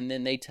while, and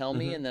then they tell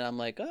me, and then I'm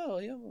like, oh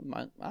yeah,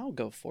 I'll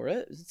go for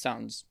it. It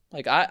sounds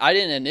like I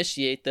didn't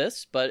initiate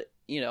this, but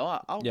you know,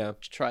 I'll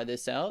try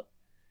this out.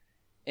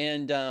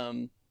 And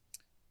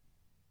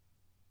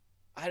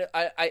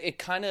it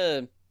kind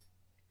of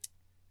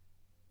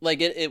like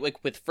it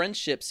like with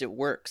friendships it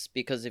works,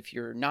 because if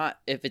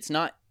it's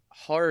not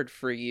hard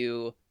for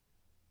you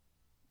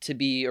to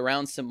be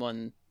around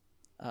someone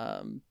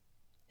and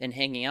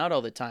hanging out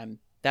all the time,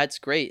 that's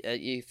great.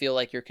 You feel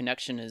like your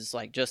connection is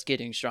like just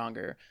getting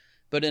stronger.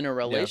 But in a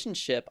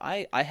relationship,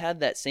 I had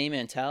that same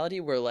mentality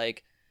where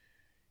like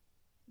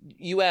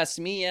you asked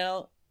me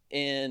out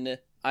and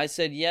I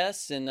said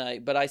yes,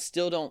 but I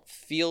still don't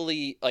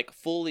fully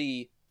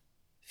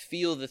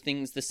feel the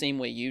things the same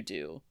way you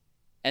do.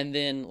 And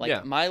then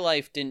like my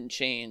life didn't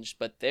change,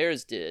 but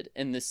theirs did,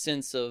 in the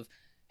sense of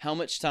how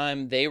much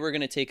time they were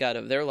going to take out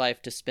of their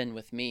life to spend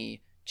with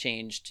me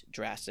changed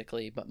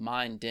drastically, but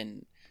mine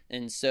didn't.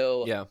 And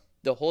so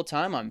the whole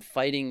time I'm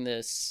fighting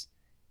this,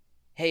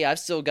 hey, I've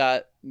still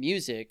got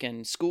music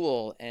and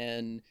school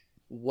and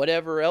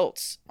whatever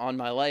else on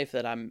my life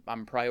that I'm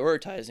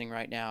prioritizing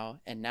right now.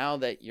 And now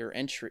that you're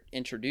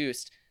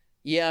introduced,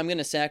 I'm going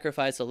to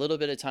sacrifice a little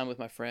bit of time with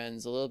my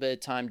friends, a little bit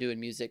of time doing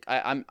music.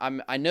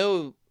 I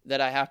know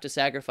that I have to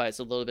sacrifice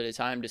a little bit of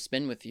time to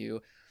spend with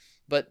you,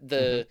 but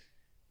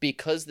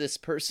because this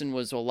person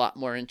was a lot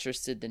more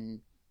interested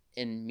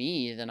in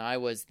me than I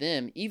was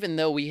them, even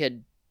though we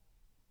had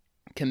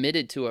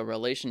committed to a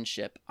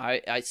relationship,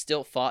 I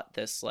still fought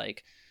this,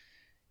 like,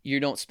 you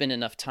don't spend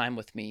enough time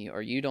with me,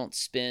 or you don't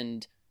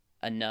spend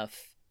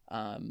enough,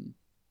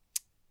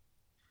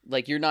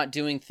 like, you're not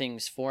doing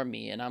things for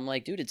me. And I'm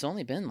like, dude, it's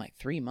only been like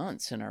 3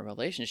 months in our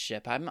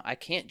relationship. I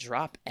can't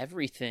drop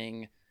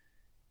everything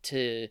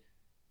to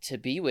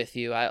be with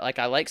you.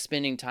 I like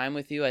spending time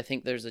with you. I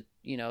think there's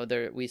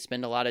we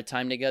spend a lot of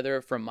time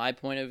together from my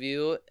point of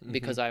view,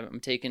 because I'm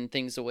taking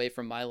things away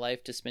from my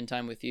life to spend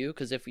time with you.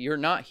 Because if you're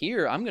not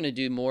here, I'm going to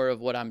do more of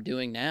what I'm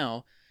doing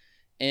now,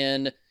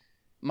 and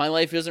my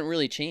life doesn't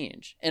really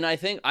change. And I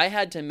think I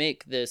had to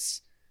make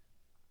this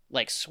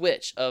like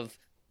switch of,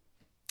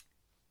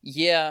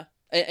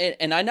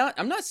 and I'm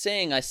not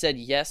saying I said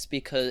yes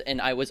because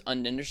I was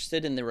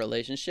uninterested in the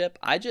relationship.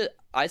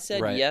 I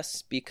said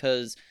yes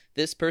because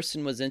this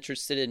person was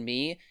interested in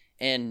me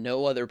and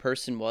no other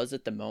person was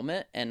at the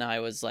moment. And I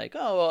was like,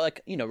 oh, well,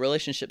 like,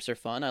 relationships are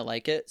fun. I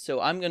like it.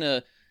 So I'm going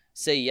to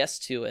say yes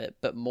to it,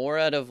 but more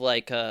out of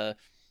like,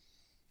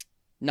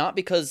 not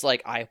because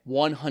like I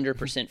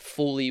 100%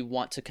 fully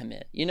want to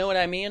commit. You know what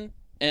I mean?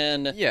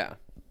 And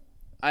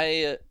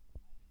I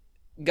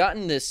got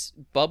in this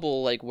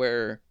bubble, like,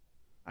 where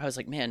I was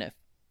like, man,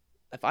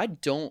 if I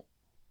don't,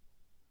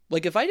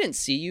 like, if I didn't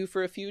see you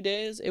for a few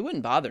days, it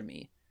wouldn't bother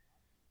me.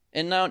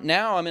 And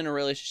now I'm in a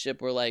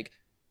relationship where, like,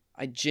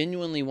 I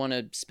genuinely want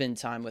to spend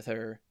time with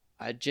her.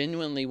 I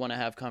genuinely want to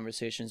have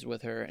conversations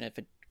with her. And if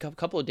a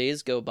couple of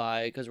days go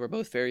by, because we're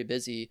both very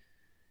busy,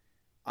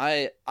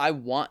 I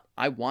want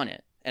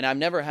it. And I've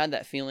never had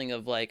that feeling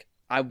of like,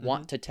 I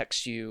want to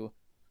text you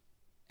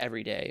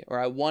every day, or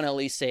I want to at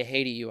least say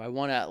hey to you. I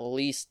want to at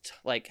least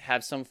like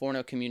have some form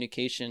of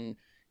communication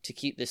to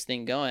keep this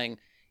thing going.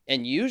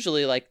 And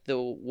usually, like,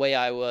 the way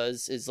I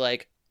was is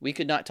like, we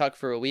could not talk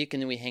for a week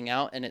and then we hang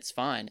out and it's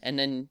fine. And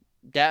then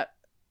that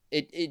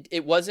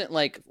it wasn't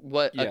like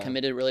what a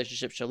committed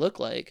relationship should look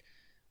like,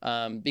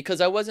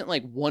 because I wasn't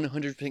like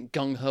 100%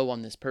 gung-ho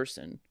on this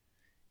person.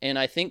 And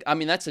I think,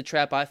 that's a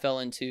trap I fell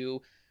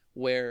into,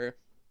 where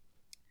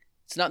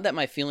it's not that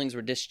my feelings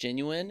were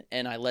disgenuine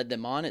and I led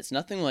them on. It's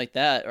nothing like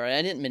that, or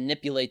I didn't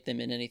manipulate them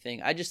in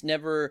anything. I just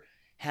never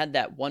had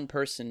that one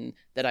person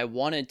that I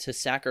wanted to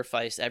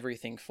sacrifice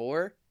everything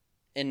for.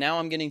 And now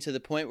I'm getting to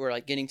the point where,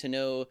 like, getting to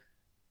know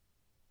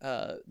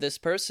this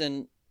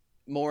person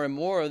more and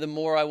more, the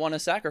more I want to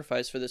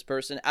sacrifice for this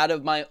person out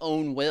of my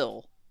own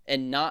will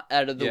and not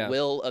out of the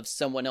will of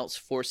someone else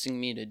forcing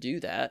me to do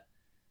that.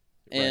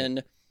 Right.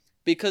 And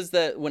because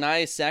that when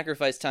I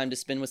sacrificed time to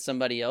spend with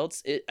somebody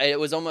else, it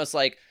was almost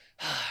like,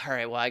 all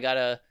right, well, I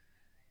gotta,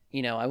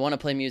 I want to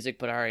play music,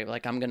 but all right,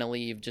 like, I'm gonna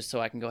leave just so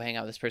I can go hang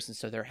out with this person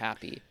so they're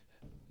happy.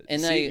 And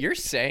see, you're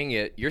saying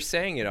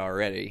it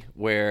already,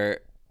 where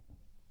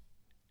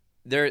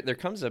there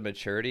comes a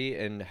maturity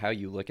in how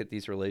you look at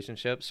these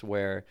relationships,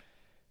 where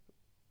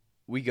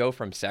we go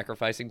from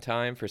sacrificing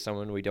time for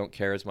someone we don't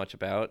care as much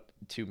about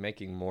to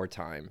making more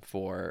time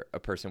for a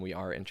person we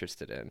are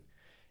interested in.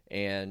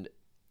 And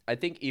I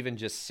think even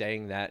just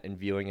saying that and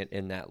viewing it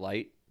in that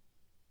light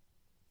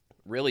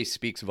really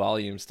speaks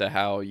volumes to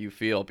how you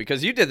feel,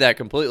 because you did that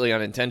completely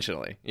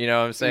unintentionally. You know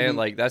what I'm saying? Mm-hmm.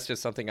 Like, that's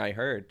just something I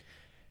heard.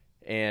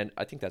 And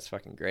I think that's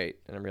fucking great.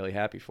 And I'm really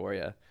happy for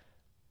you.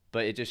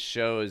 But it just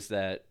shows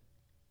that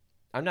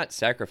I'm not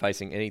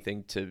sacrificing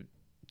anything to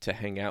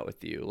hang out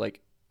with you.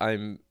 Like,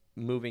 I'm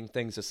moving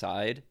things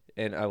aside,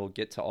 and I will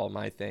get to all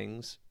my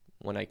things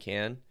when I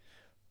can.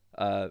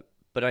 But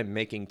I'm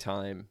making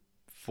time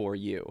for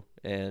you.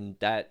 And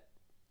that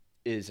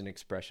is an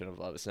expression of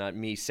love. It's not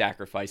me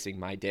sacrificing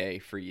my day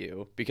for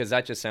you, because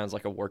that just sounds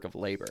like a work of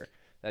labor.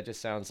 That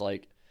just sounds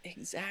like...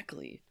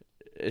 Exactly.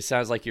 It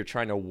sounds like you're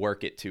trying to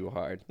work it too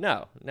hard.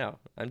 No.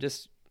 I'm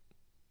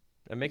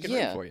making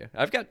room for you.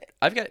 I've got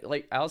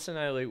like, Allison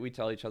and I, like, we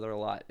tell each other a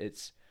lot.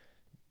 It's,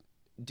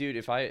 dude,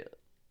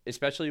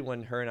 especially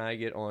when her and I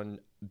get on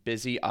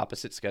busy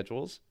opposite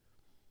schedules,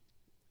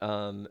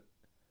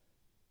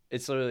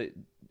 it's literally,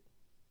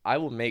 I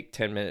will make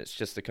 10 minutes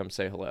just to come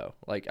say hello.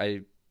 Like,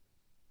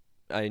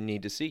 I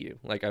need to see you.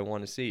 Like, I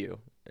want to see you.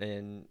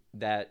 And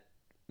that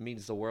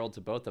means the world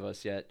to both of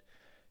us. Yet,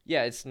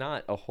 yeah, it's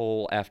not a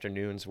whole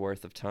afternoon's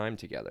worth of time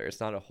together. It's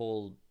not a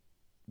whole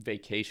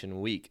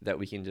vacation week that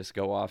we can just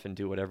go off and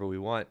do whatever we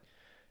want.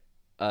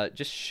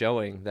 Just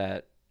showing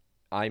that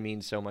I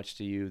mean so much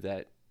to you,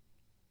 that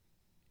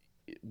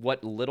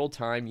what little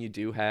time you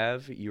do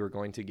have, you are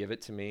going to give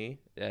it to me.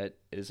 That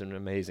is an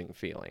amazing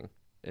feeling.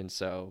 And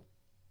so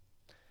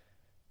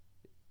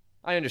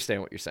I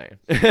understand what you're saying.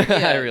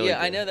 Yeah,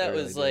 I know that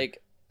was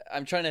like,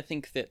 I'm trying to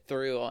think that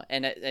through,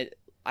 and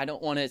I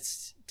don't want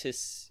it to,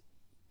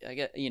 I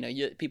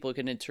get, people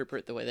can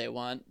interpret the way they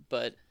want,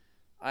 but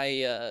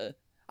I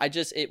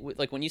just,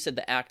 like, when you said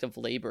the act of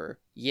labor,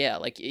 yeah,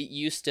 like, it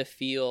used to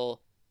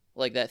feel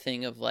like that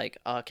thing of like,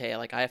 okay,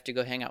 like, I have to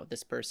go hang out with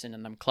this person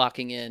and I'm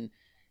clocking in,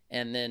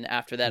 and then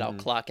after that I'll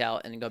clock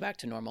out and go back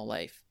to normal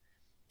life.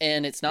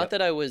 And it's not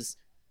that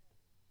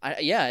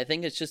I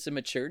think it's just a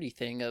maturity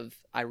thing of,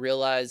 I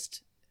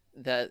realized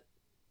that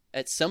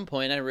at some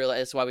point, I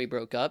realized that's why we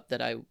broke up,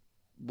 that I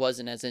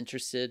wasn't as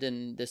interested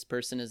in this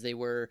person as they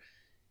were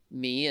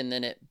me. And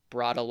then it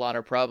brought a lot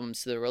of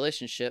problems to the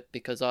relationship,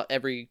 because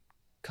every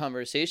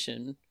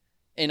conversation,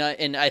 and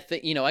I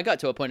think, I got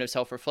to a point of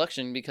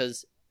self-reflection,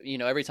 because,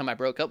 every time I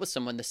broke up with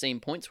someone, the same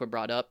points were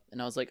brought up,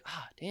 and I was like,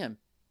 damn,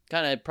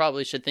 kind of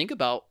probably should think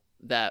about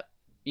that.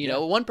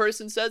 One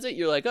person says it,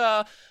 you're like,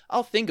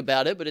 I'll think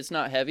about it, but it's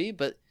not heavy.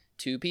 But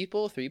 2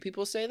 people, 3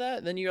 people say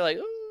that, then you're like,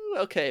 ooh,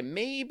 okay,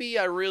 maybe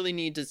I really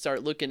need to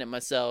start looking at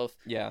myself.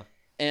 Yeah.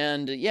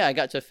 And I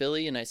got to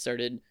Philly and I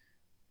started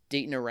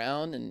dating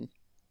around,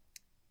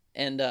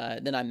 and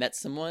then I met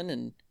someone,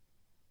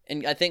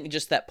 and I think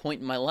just that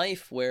point in my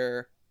life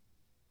where,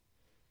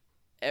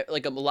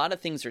 like, a lot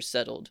of things are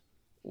settled,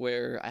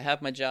 where I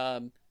have my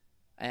job,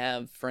 I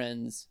have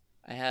friends,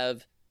 I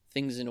have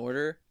things in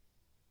order.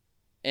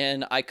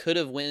 And I could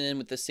have went in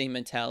with the same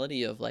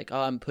mentality of like,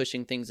 I'm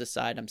pushing things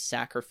aside, I'm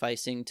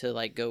sacrificing to,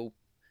 like, go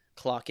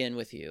clock in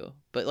with you.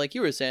 But like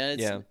you were saying,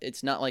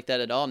 it's not like that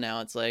at all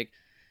now. It's like,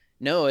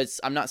 no,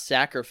 I'm not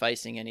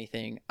sacrificing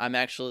anything. I'm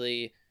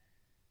actually,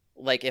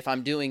 like, if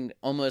I'm doing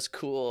Almost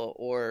Cool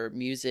or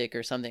music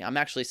or something, I'm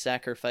actually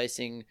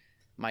sacrificing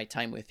my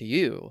time with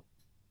you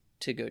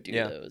to go do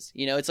those.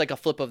 It's like a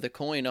flip of the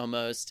coin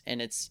almost.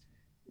 And it's,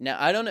 now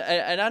I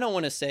don't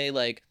want to say,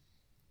 like,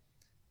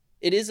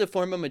 it is a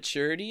form of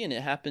maturity, and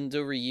it happens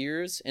over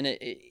years. And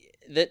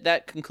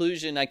that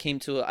conclusion I came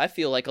to, I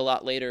feel like, a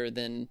lot later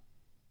than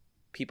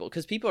people,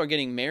 because people are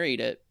getting married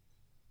at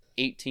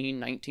 18,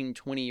 19,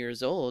 20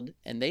 years old,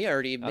 and they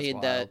already made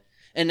that,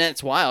 and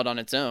that's wild on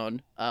its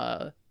own.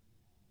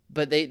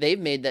 But they've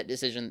made that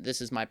decision.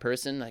 This is my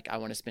person. Like, I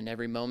want to spend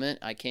every moment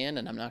I can,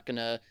 and I'm not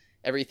gonna,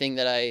 everything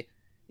that I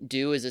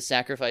do is a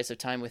sacrifice of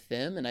time with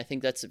them. And I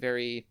think that's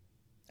great.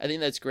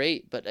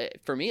 But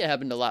for me, it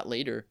happened a lot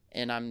later,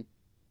 and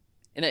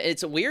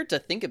it's weird to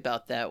think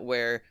about that.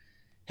 Where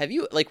have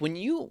you, like, when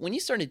you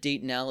started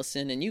dating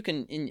Allison, and you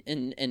can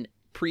in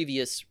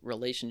previous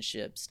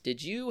relationships,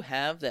 did you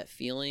have that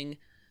feeling,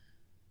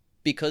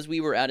 because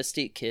we were out of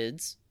state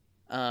kids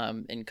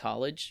in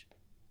college,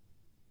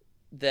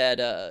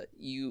 that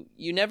you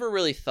never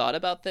really thought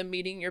about them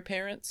meeting your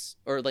parents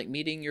or like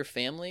meeting your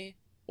family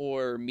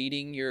or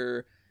meeting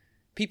your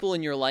people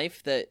in your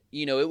life, that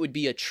it would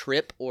be a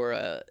trip or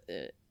a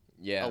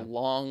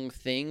long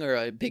thing or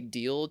a big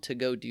deal to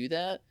go do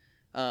that.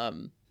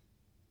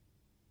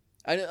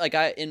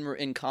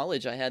 In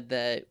college I had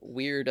that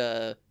weird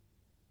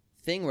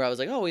thing where I was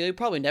like, oh, well, you'll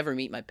probably never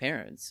meet my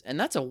parents, and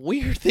that's a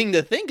weird thing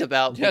to think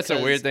about. Yeah, it's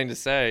a weird thing to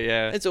say.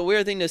 Yeah, it's a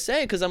weird thing to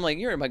say because I'm like,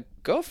 you're my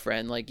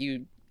girlfriend, like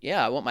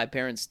I want my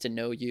parents to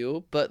know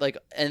you, but like,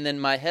 and then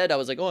in my head I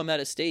was like, oh, I'm out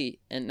of state,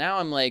 and now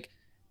I'm like,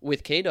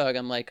 with K-Dog,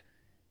 I'm like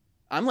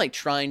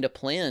trying to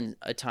plan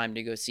a time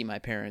to go see my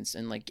parents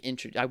and like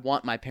I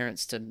want my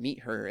parents to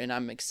meet her, and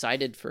I'm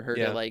excited for her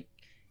to like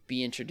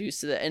be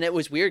introduced to that. And it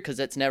was weird because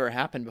that's never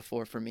happened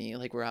before for me,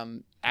 like where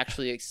I'm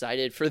actually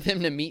excited for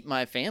them to meet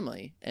my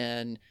family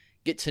and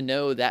get to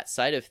know that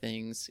side of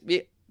things,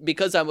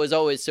 because I was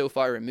always so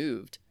far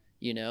removed.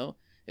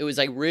 It was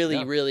like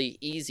really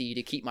easy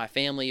to keep my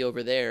family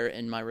over there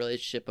and my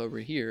relationship over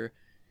here,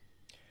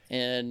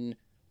 and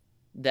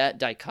that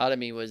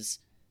dichotomy was,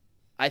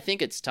 I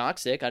think it's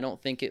toxic. I don't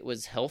think it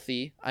was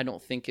healthy. I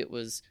don't think it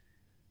was,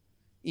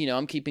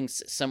 I'm keeping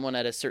someone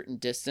at a certain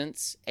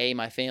distance, A,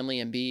 my family,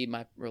 and B,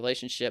 my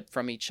relationship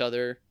from each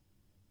other,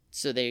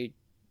 so they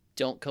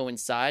don't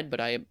coincide,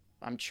 but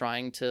I'm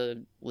trying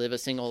to live a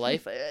single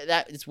life.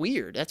 That is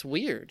weird. That's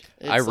weird.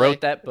 I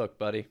wrote that book,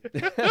 buddy.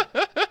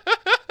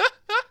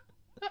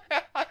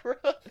 I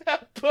wrote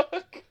that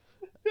book.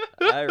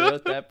 I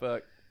wrote that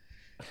book.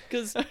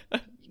 Because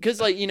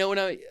like,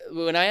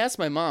 when I asked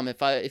my mom,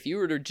 if you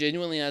were to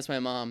genuinely ask my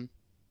mom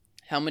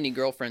how many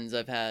girlfriends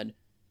I've had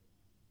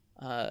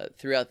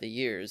throughout the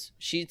years,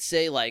 she'd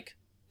say like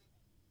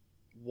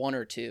 1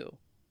 or 2.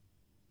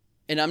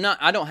 And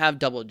I don't have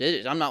double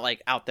digits. I'm not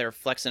like out there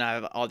flexing I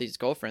have all these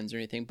girlfriends or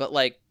anything, but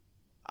like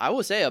I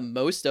will say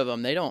most of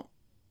them, they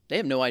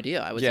have no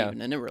idea I was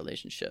even in a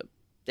relationship.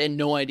 They had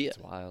no idea. It's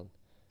wild.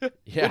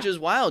 Yeah. Which is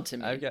wild to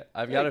me.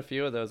 I've got a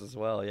few of those as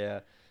well, yeah.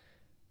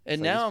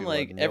 And now I'm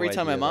like, every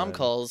time my mom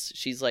calls,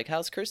 she's like,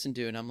 how's Kirsten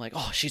doing? I'm like,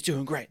 oh, she's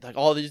doing great. Like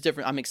all these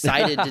different, I'm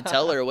excited to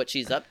tell her what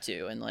she's up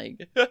to. And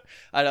like,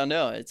 I don't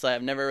know. It's like,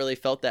 I've never really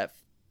felt that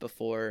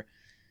before.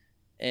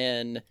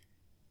 And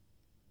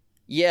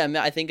yeah,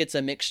 I think it's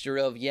a mixture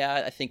of,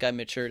 I think I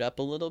matured up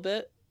a little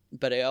bit,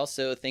 but I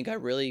also think I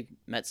really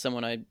met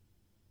someone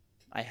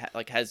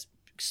has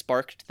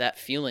sparked that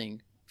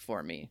feeling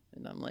for me,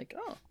 and I'm like,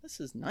 oh, this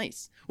is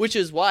nice, which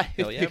is why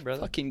the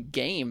fucking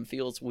game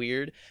feels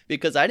weird,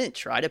 because I didn't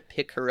try to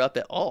pick her up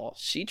at all.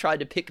 She tried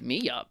to pick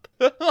me up.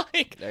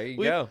 Like, there you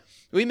go.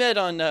 We met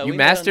on you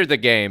mastered the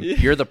game.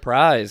 You're the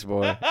prize,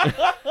 boy.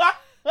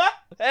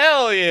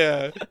 Hell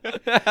yeah.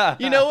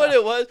 You know what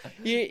it was?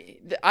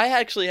 I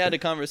actually had a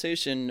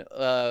conversation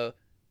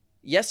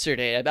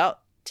yesterday about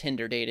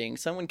Tinder dating.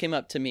 Someone came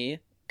up to me,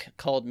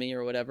 called me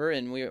or whatever,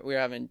 and we were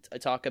having a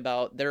talk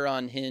about, they're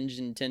on Hinge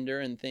and Tinder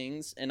and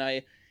things,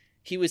 and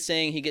he was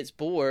saying he gets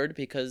bored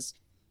because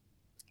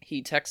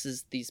he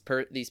texts these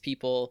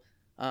people,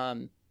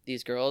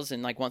 these girls,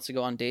 and like wants to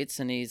go on dates,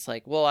 and he's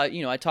like, well,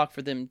 I talk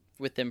with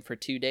them for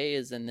 2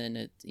 days, and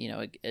then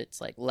it's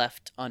like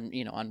left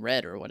on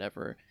red or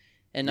whatever.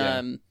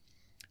 And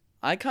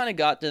I kind of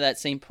got to that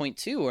same point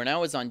too, when I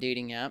was on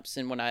dating apps,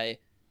 and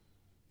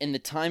in the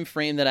time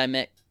frame that I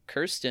met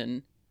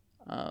Kirsten,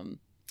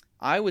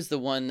 I was the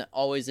one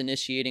always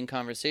initiating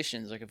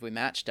conversations. Like if we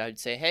matched, I'd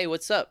say, hey,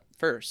 what's up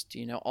first,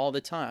 all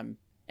the time.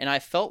 And I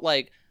felt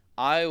like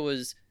I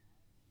was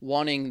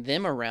wanting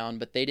them around,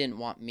 but they didn't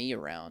want me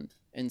around.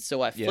 And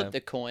so I flipped the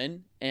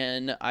coin,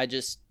 and I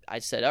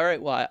said, all right,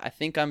 well, I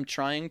think I'm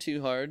trying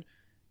too hard.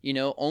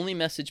 Only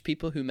message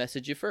people who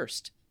message you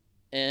first.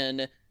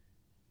 And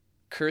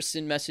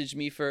Kirsten messaged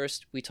me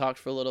first. We talked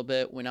for a little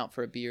bit, went out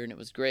for a beer, and it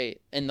was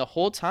great. And the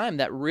whole time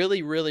that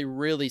really, really,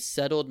 really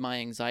settled my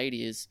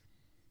anxieties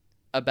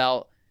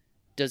about,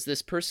 does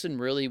this person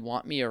really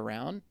want me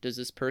around? Does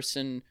this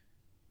person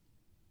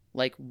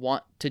like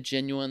want to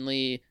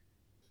genuinely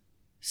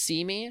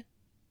see me?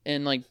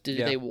 And like, do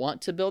they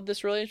want to build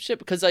this relationship?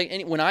 Because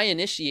when I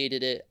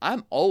initiated it,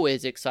 I'm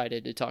always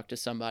excited to talk to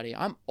somebody.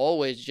 I'm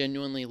always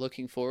genuinely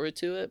looking forward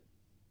to it.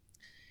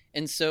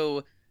 And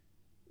so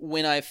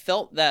when I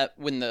felt that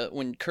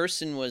when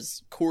Kirsten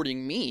was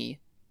courting me,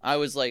 I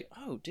was like,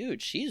 oh,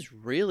 dude, she's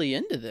really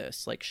into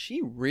this. Like,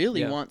 she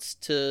really wants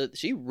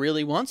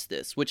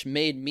this, which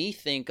made me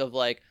think of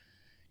like,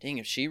 dang,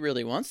 if she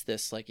really wants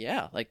this, like,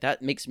 yeah, like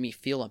that makes me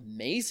feel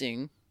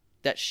amazing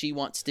that she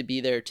wants to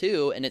be there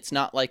too. And it's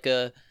not like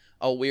a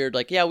weird,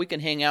 like, yeah, we can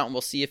hang out and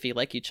we'll see if we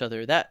like each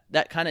other.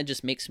 That kind of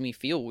just makes me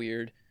feel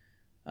weird.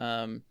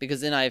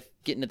 Because then I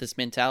get into this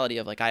mentality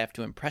of like, I have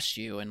to impress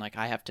you, and like,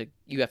 I'm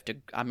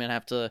going to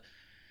have to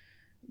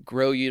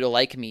grow you to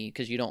like me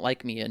because you don't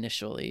like me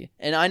initially.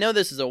 And I know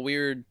this is a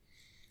weird,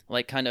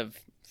 like, kind of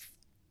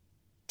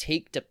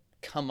take to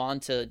come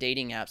onto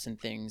dating apps and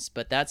things,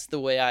 but that's the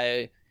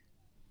way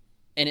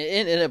and it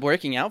ended up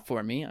working out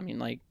for me. I mean,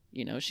 like,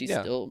 she's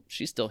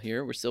still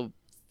here. We're still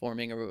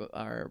forming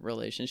our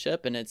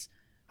relationship, and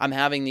I'm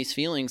having these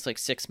feelings like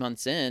 6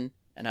 months in,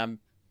 and I'm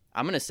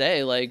gonna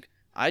say like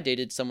I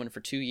dated someone for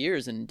 2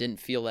 years and didn't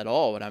feel at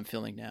all what I'm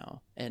feeling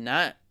now, and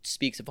that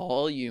speaks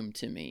volume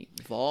to me.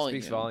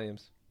 Speaks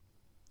volumes.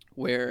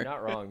 Where You're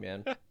not wrong,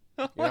 man.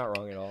 You're not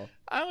wrong at all.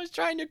 I was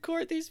trying to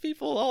court these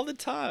people all the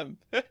time.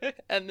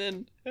 And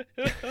then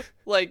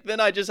like then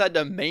I just had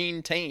to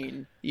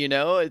maintain,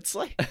 it's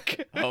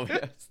like Oh,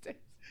 yes.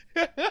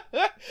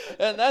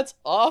 and that's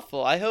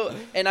awful. I hope,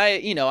 and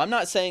I'm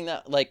not saying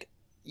that like,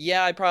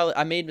 yeah,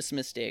 I made some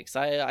mistakes.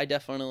 I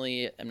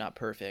definitely am not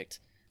perfect.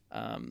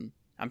 I'm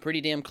pretty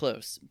damn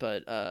close,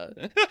 but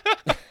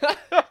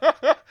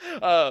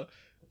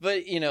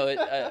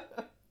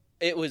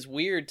it was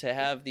weird to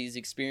have these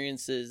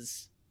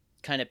experiences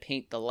kind of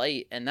paint the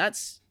light, and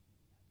that's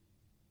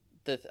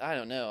I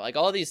don't know, like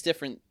all these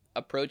different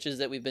approaches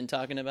that we've been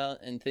talking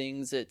about and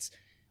things, it's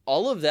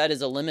all of that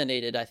is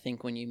eliminated, I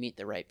think, when you meet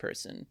the right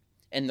person.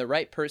 And the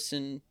right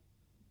person,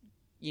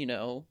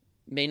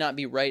 may not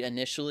be right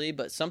initially,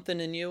 but something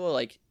in you will,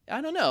 like,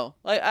 I don't know.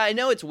 I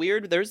know it's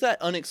weird. There's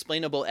that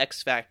unexplainable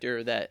X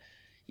factor that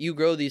you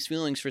grow these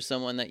feelings for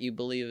someone that you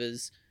believe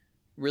is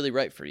really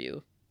right for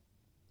you.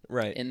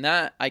 Right. And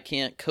that I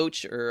can't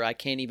coach, or I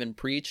can't even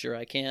preach, or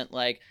I can't,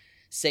 like,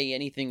 say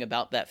anything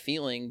about that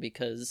feeling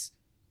because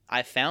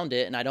I found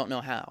it and I don't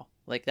know how.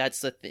 Like,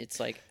 it's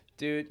like...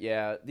 Dude,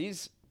 yeah,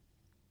 these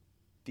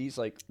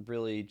like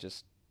really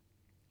just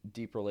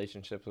deep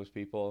relationships with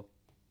people,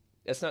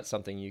 it's not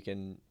something you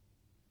can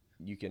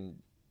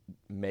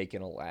make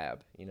in a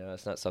lab.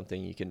 It's not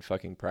something you can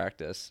fucking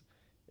practice.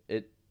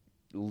 It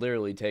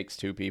literally takes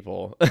two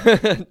people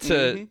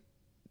to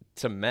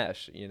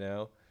mesh,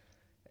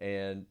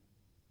 and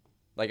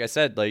like I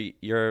said, like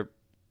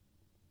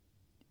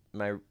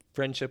my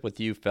friendship with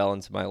you fell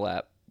into my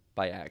lap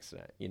by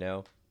accident.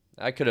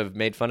 I could have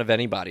made fun of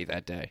anybody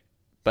that day,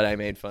 but I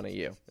made fun of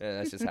you, and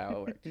that's just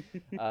how it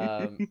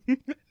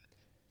worked.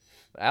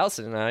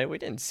 Allison and I, we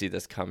didn't see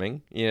this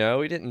coming.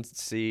 We didn't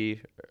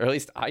see, or at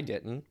least I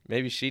didn't.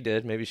 Maybe she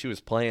did. Maybe she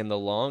was playing the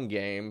long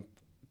game,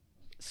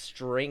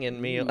 stringing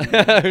me. Who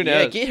knows?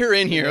 Yeah, get her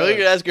in here. We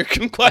could ask her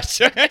some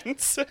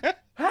questions.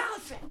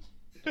 Allison!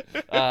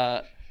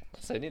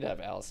 So I need to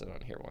have Allison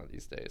on here one of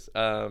these days.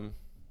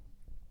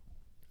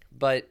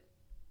 But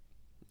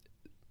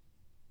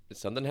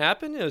something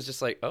happened. It was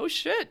just like, oh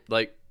shit,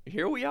 like,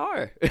 here we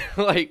are.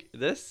 Like,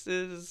 this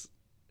is...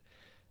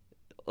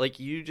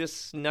 Like, you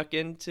just snuck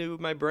into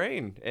my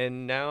brain,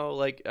 and now,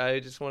 like, I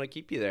just want to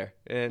keep you there,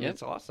 and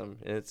It's awesome,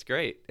 and it's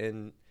great,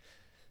 and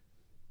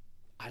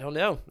I don't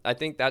know. I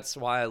think that's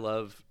why I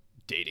love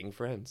dating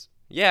friends.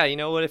 Yeah, you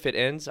know what? If it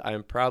ends,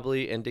 I'm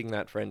probably ending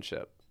that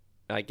friendship.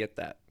 I get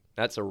that.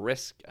 That's a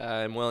risk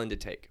I'm willing to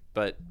take,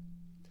 but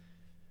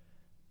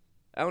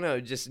I don't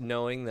know, just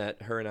knowing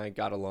that her and I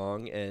got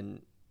along,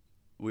 and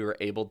we were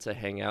able to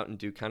hang out and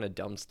do kind of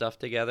dumb stuff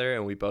together,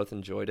 and we both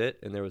enjoyed it,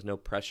 and there was no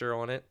pressure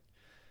on it.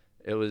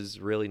 It was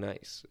really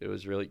nice. It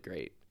was really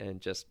great and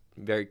just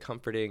very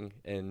comforting,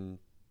 and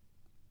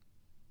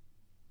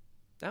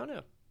I don't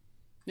know.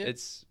 Yeah.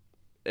 It's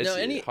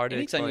hard to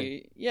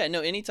explain.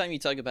 Anytime you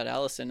talk about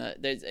Allison,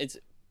 it's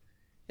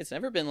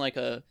never been like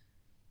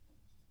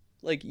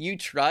you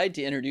tried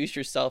to introduce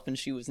yourself and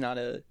she was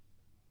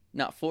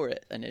not for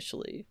it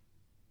initially.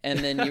 And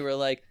then you were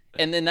like,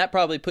 and then that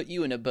probably put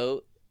you in a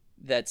boat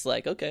that's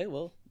like, okay,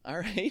 well, all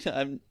right.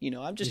 I'm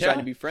just trying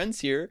to be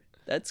friends here.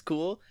 That's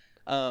cool.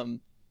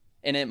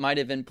 And it might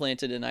have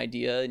implanted an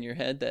idea in your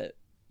head that,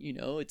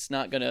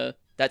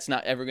 that's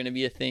not ever going to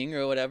be a thing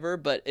or whatever.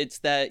 But it's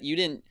that you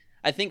didn't,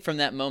 I think from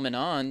that moment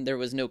on, there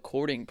was no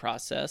courting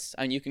process.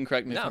 I mean, you can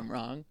correct me if I'm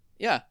wrong.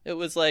 Yeah. It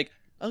was like,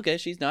 okay,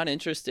 she's not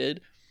interested.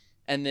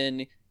 And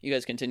then you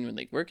guys continued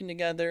like working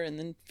together, and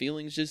then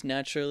feelings just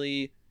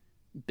naturally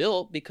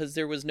built because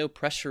there was no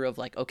pressure of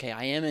like, okay,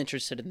 I am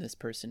interested in this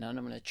person and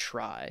I'm going to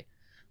try.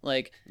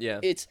 Like,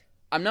 yeah,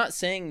 I'm not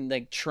saying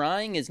like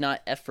trying is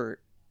not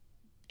effort.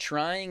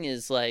 Trying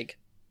is like,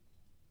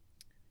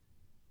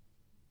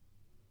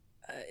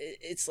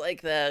 it's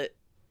like that.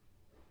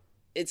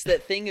 It's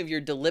that thing of you're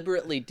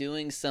deliberately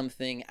doing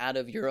something out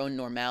of your own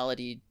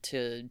normality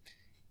to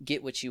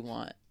get what you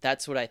want.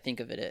 That's what I think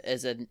of it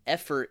as. An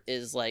effort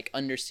is like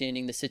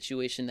understanding the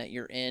situation that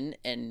you're in,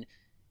 and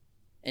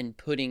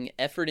putting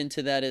effort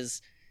into that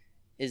is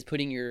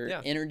putting your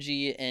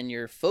energy and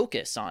your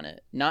focus on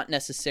it, not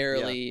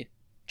necessarily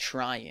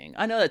trying.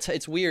 I know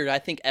it's weird. I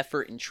think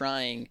effort and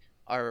trying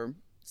are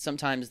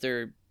sometimes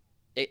they're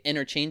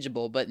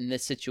interchangeable, but in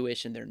this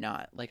situation they're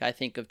not. Like, I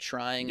think of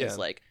trying as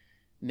like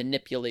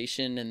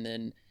manipulation, and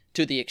then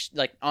to the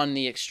like on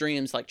the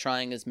extremes, like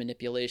trying is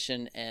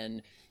manipulation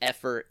and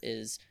effort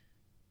is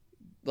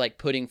like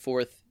putting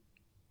forth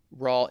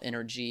raw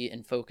energy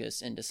and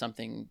focus into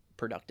something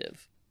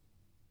productive.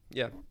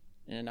 Yeah.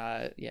 And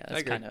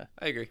that's kind of,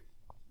 I agree.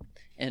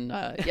 And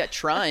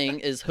trying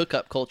is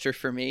hookup culture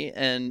for me,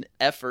 and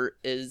effort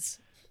is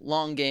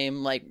long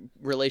game, like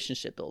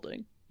relationship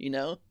building,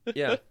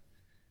 Yeah.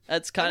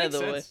 That's kind of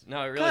the way.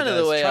 No, it really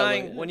does. The way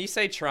trying, when you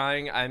say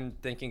trying, I'm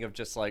thinking of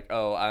just like,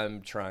 oh,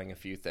 I'm trying a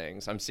few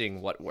things. I'm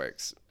seeing what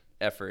works.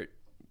 Effort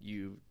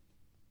you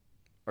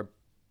are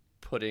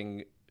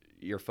putting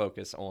your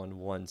focus on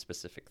one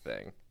specific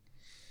thing.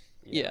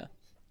 You know? Yeah.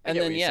 I And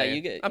get then what you're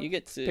saying. you I'm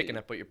get to picking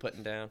up what you're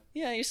putting down.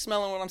 Yeah, you're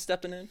smelling what I'm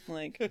stepping in.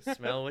 Like,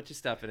 Smell what you're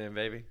stepping in,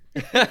 baby.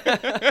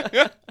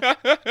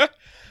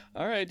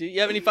 all right, dude.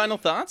 You have any final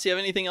thoughts? You have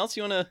anything else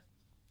you want to?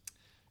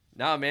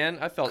 Nah, man,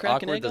 I felt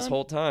Crack an awkward egg this on?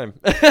 whole time.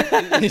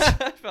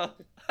 I felt...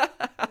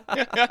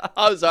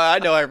 I'm sorry. I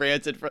know I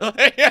ranted for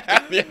like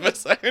half the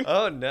episode.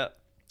 Oh no,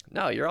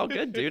 you're all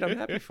good, dude. I'm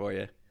happy for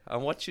you. I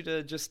want you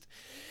to just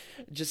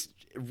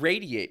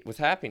radiate with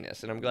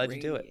happiness, and I'm glad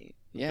you do it.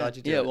 Yeah, glad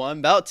you did yeah. it. Well, I'm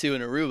about to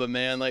in Aruba,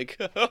 man. Like,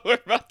 we're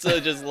about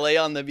to just lay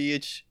on the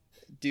beach,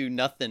 do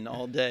nothing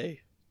all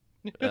day.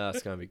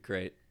 It's gonna be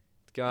great.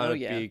 It's gonna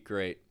yeah. be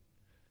great.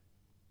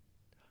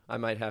 I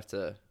might have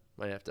to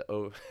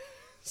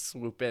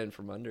swoop in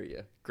from under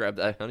you, grab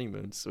that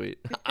honeymoon suite.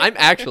 I'm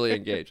actually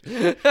engaged.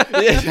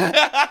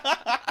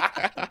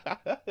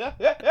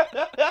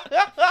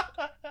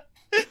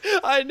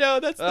 I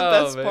know that's the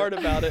Oh, best man. part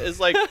about it is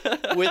like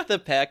with the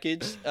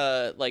package,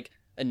 like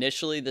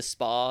initially the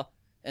spa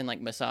and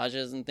like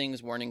massages and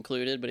things weren't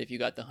included, but if you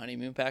got the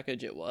honeymoon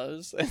package, it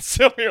was, and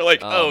so we were like,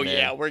 Oh, oh man.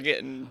 yeah,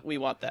 we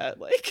want that.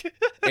 Like,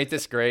 Ain't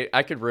this great?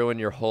 I could ruin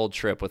your whole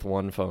trip with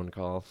one phone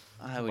call.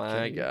 I would. My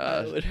kill you.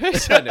 gosh. I would.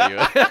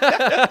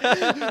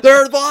 I knew you.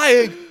 They're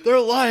lying. They're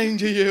lying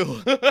to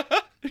you.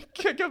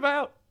 Kick them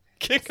out.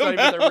 Kick It's not them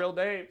even out. their real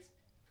names.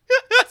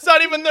 That's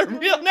not even their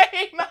real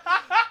name.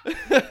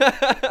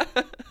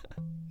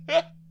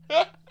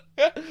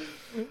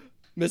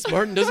 Miss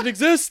Martin doesn't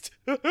exist.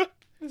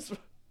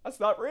 That's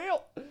not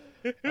real.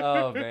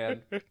 Oh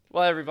man.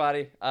 Well,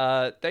 everybody,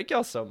 thank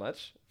y'all so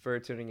much for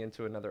tuning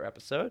into another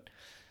episode.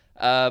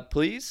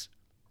 Please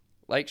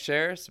like,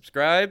 share,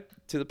 subscribe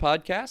to the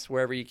podcast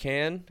wherever you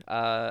can.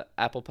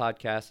 Apple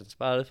Podcasts and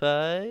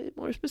Spotify,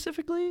 more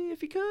specifically,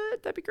 if you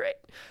could, that'd be great.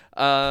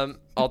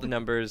 All the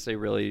numbers, they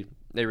really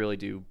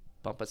do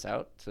bump us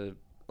out to,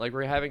 like,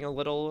 we're having a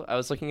little, I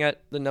was looking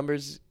at the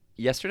numbers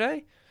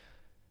yesterday,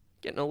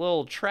 getting a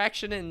little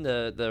traction in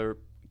the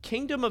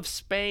Kingdom of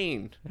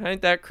Spain.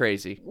 Ain't that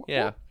crazy?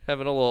 Yeah,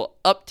 having a little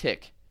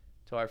uptick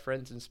to our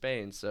friends in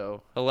Spain.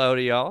 So hello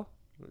to y'all.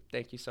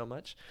 Thank you so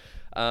much.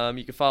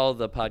 You can follow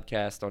the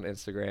podcast on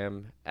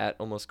Instagram at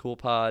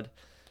almostcoolpod.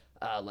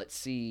 Let's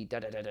see.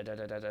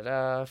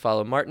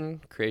 Follow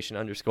Martin,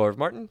 creation_of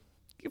Martin.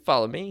 You can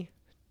follow me,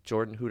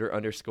 Jordan Hooter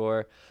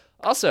 _.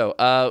 Also,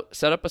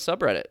 set up a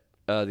subreddit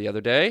the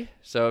other day.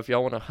 So if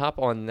y'all want to hop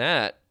on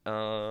that,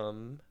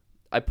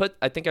 I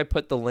think I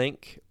put the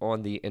link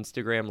on the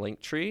Instagram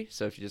link tree.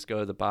 So if you just go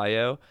to the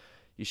bio,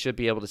 you should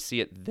be able to see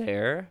it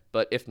there.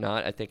 But if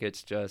not, I think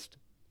it's just,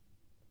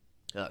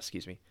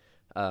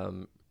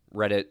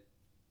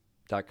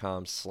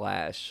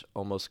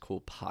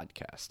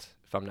 reddit.com/almostcoolpodcast,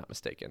 if I'm not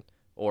mistaken.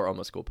 Or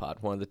Almost Cool Pod,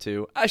 one of the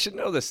two. I should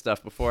know this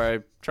stuff before I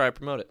try to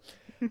promote it.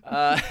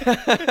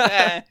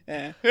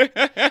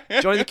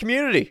 Join the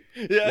community.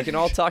 Yeah. We can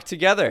all talk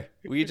together.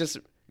 We just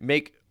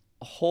make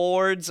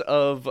hordes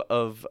of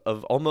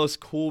almost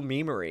cool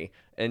memery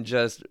and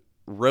just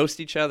roast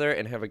each other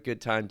and have a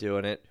good time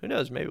doing it. Who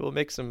knows? Maybe we'll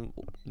make some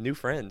new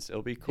friends.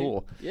 It'll be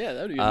cool. Yeah,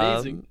 that would be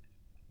amazing.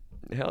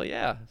 Hell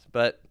yeah.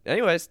 But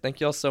anyways,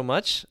 thank you all so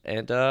much,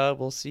 and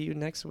we'll see you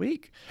next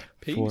week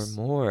Peace. for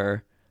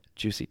more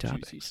juicy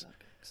topics. Juicy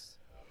topics.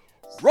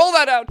 Roll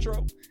that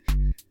outro.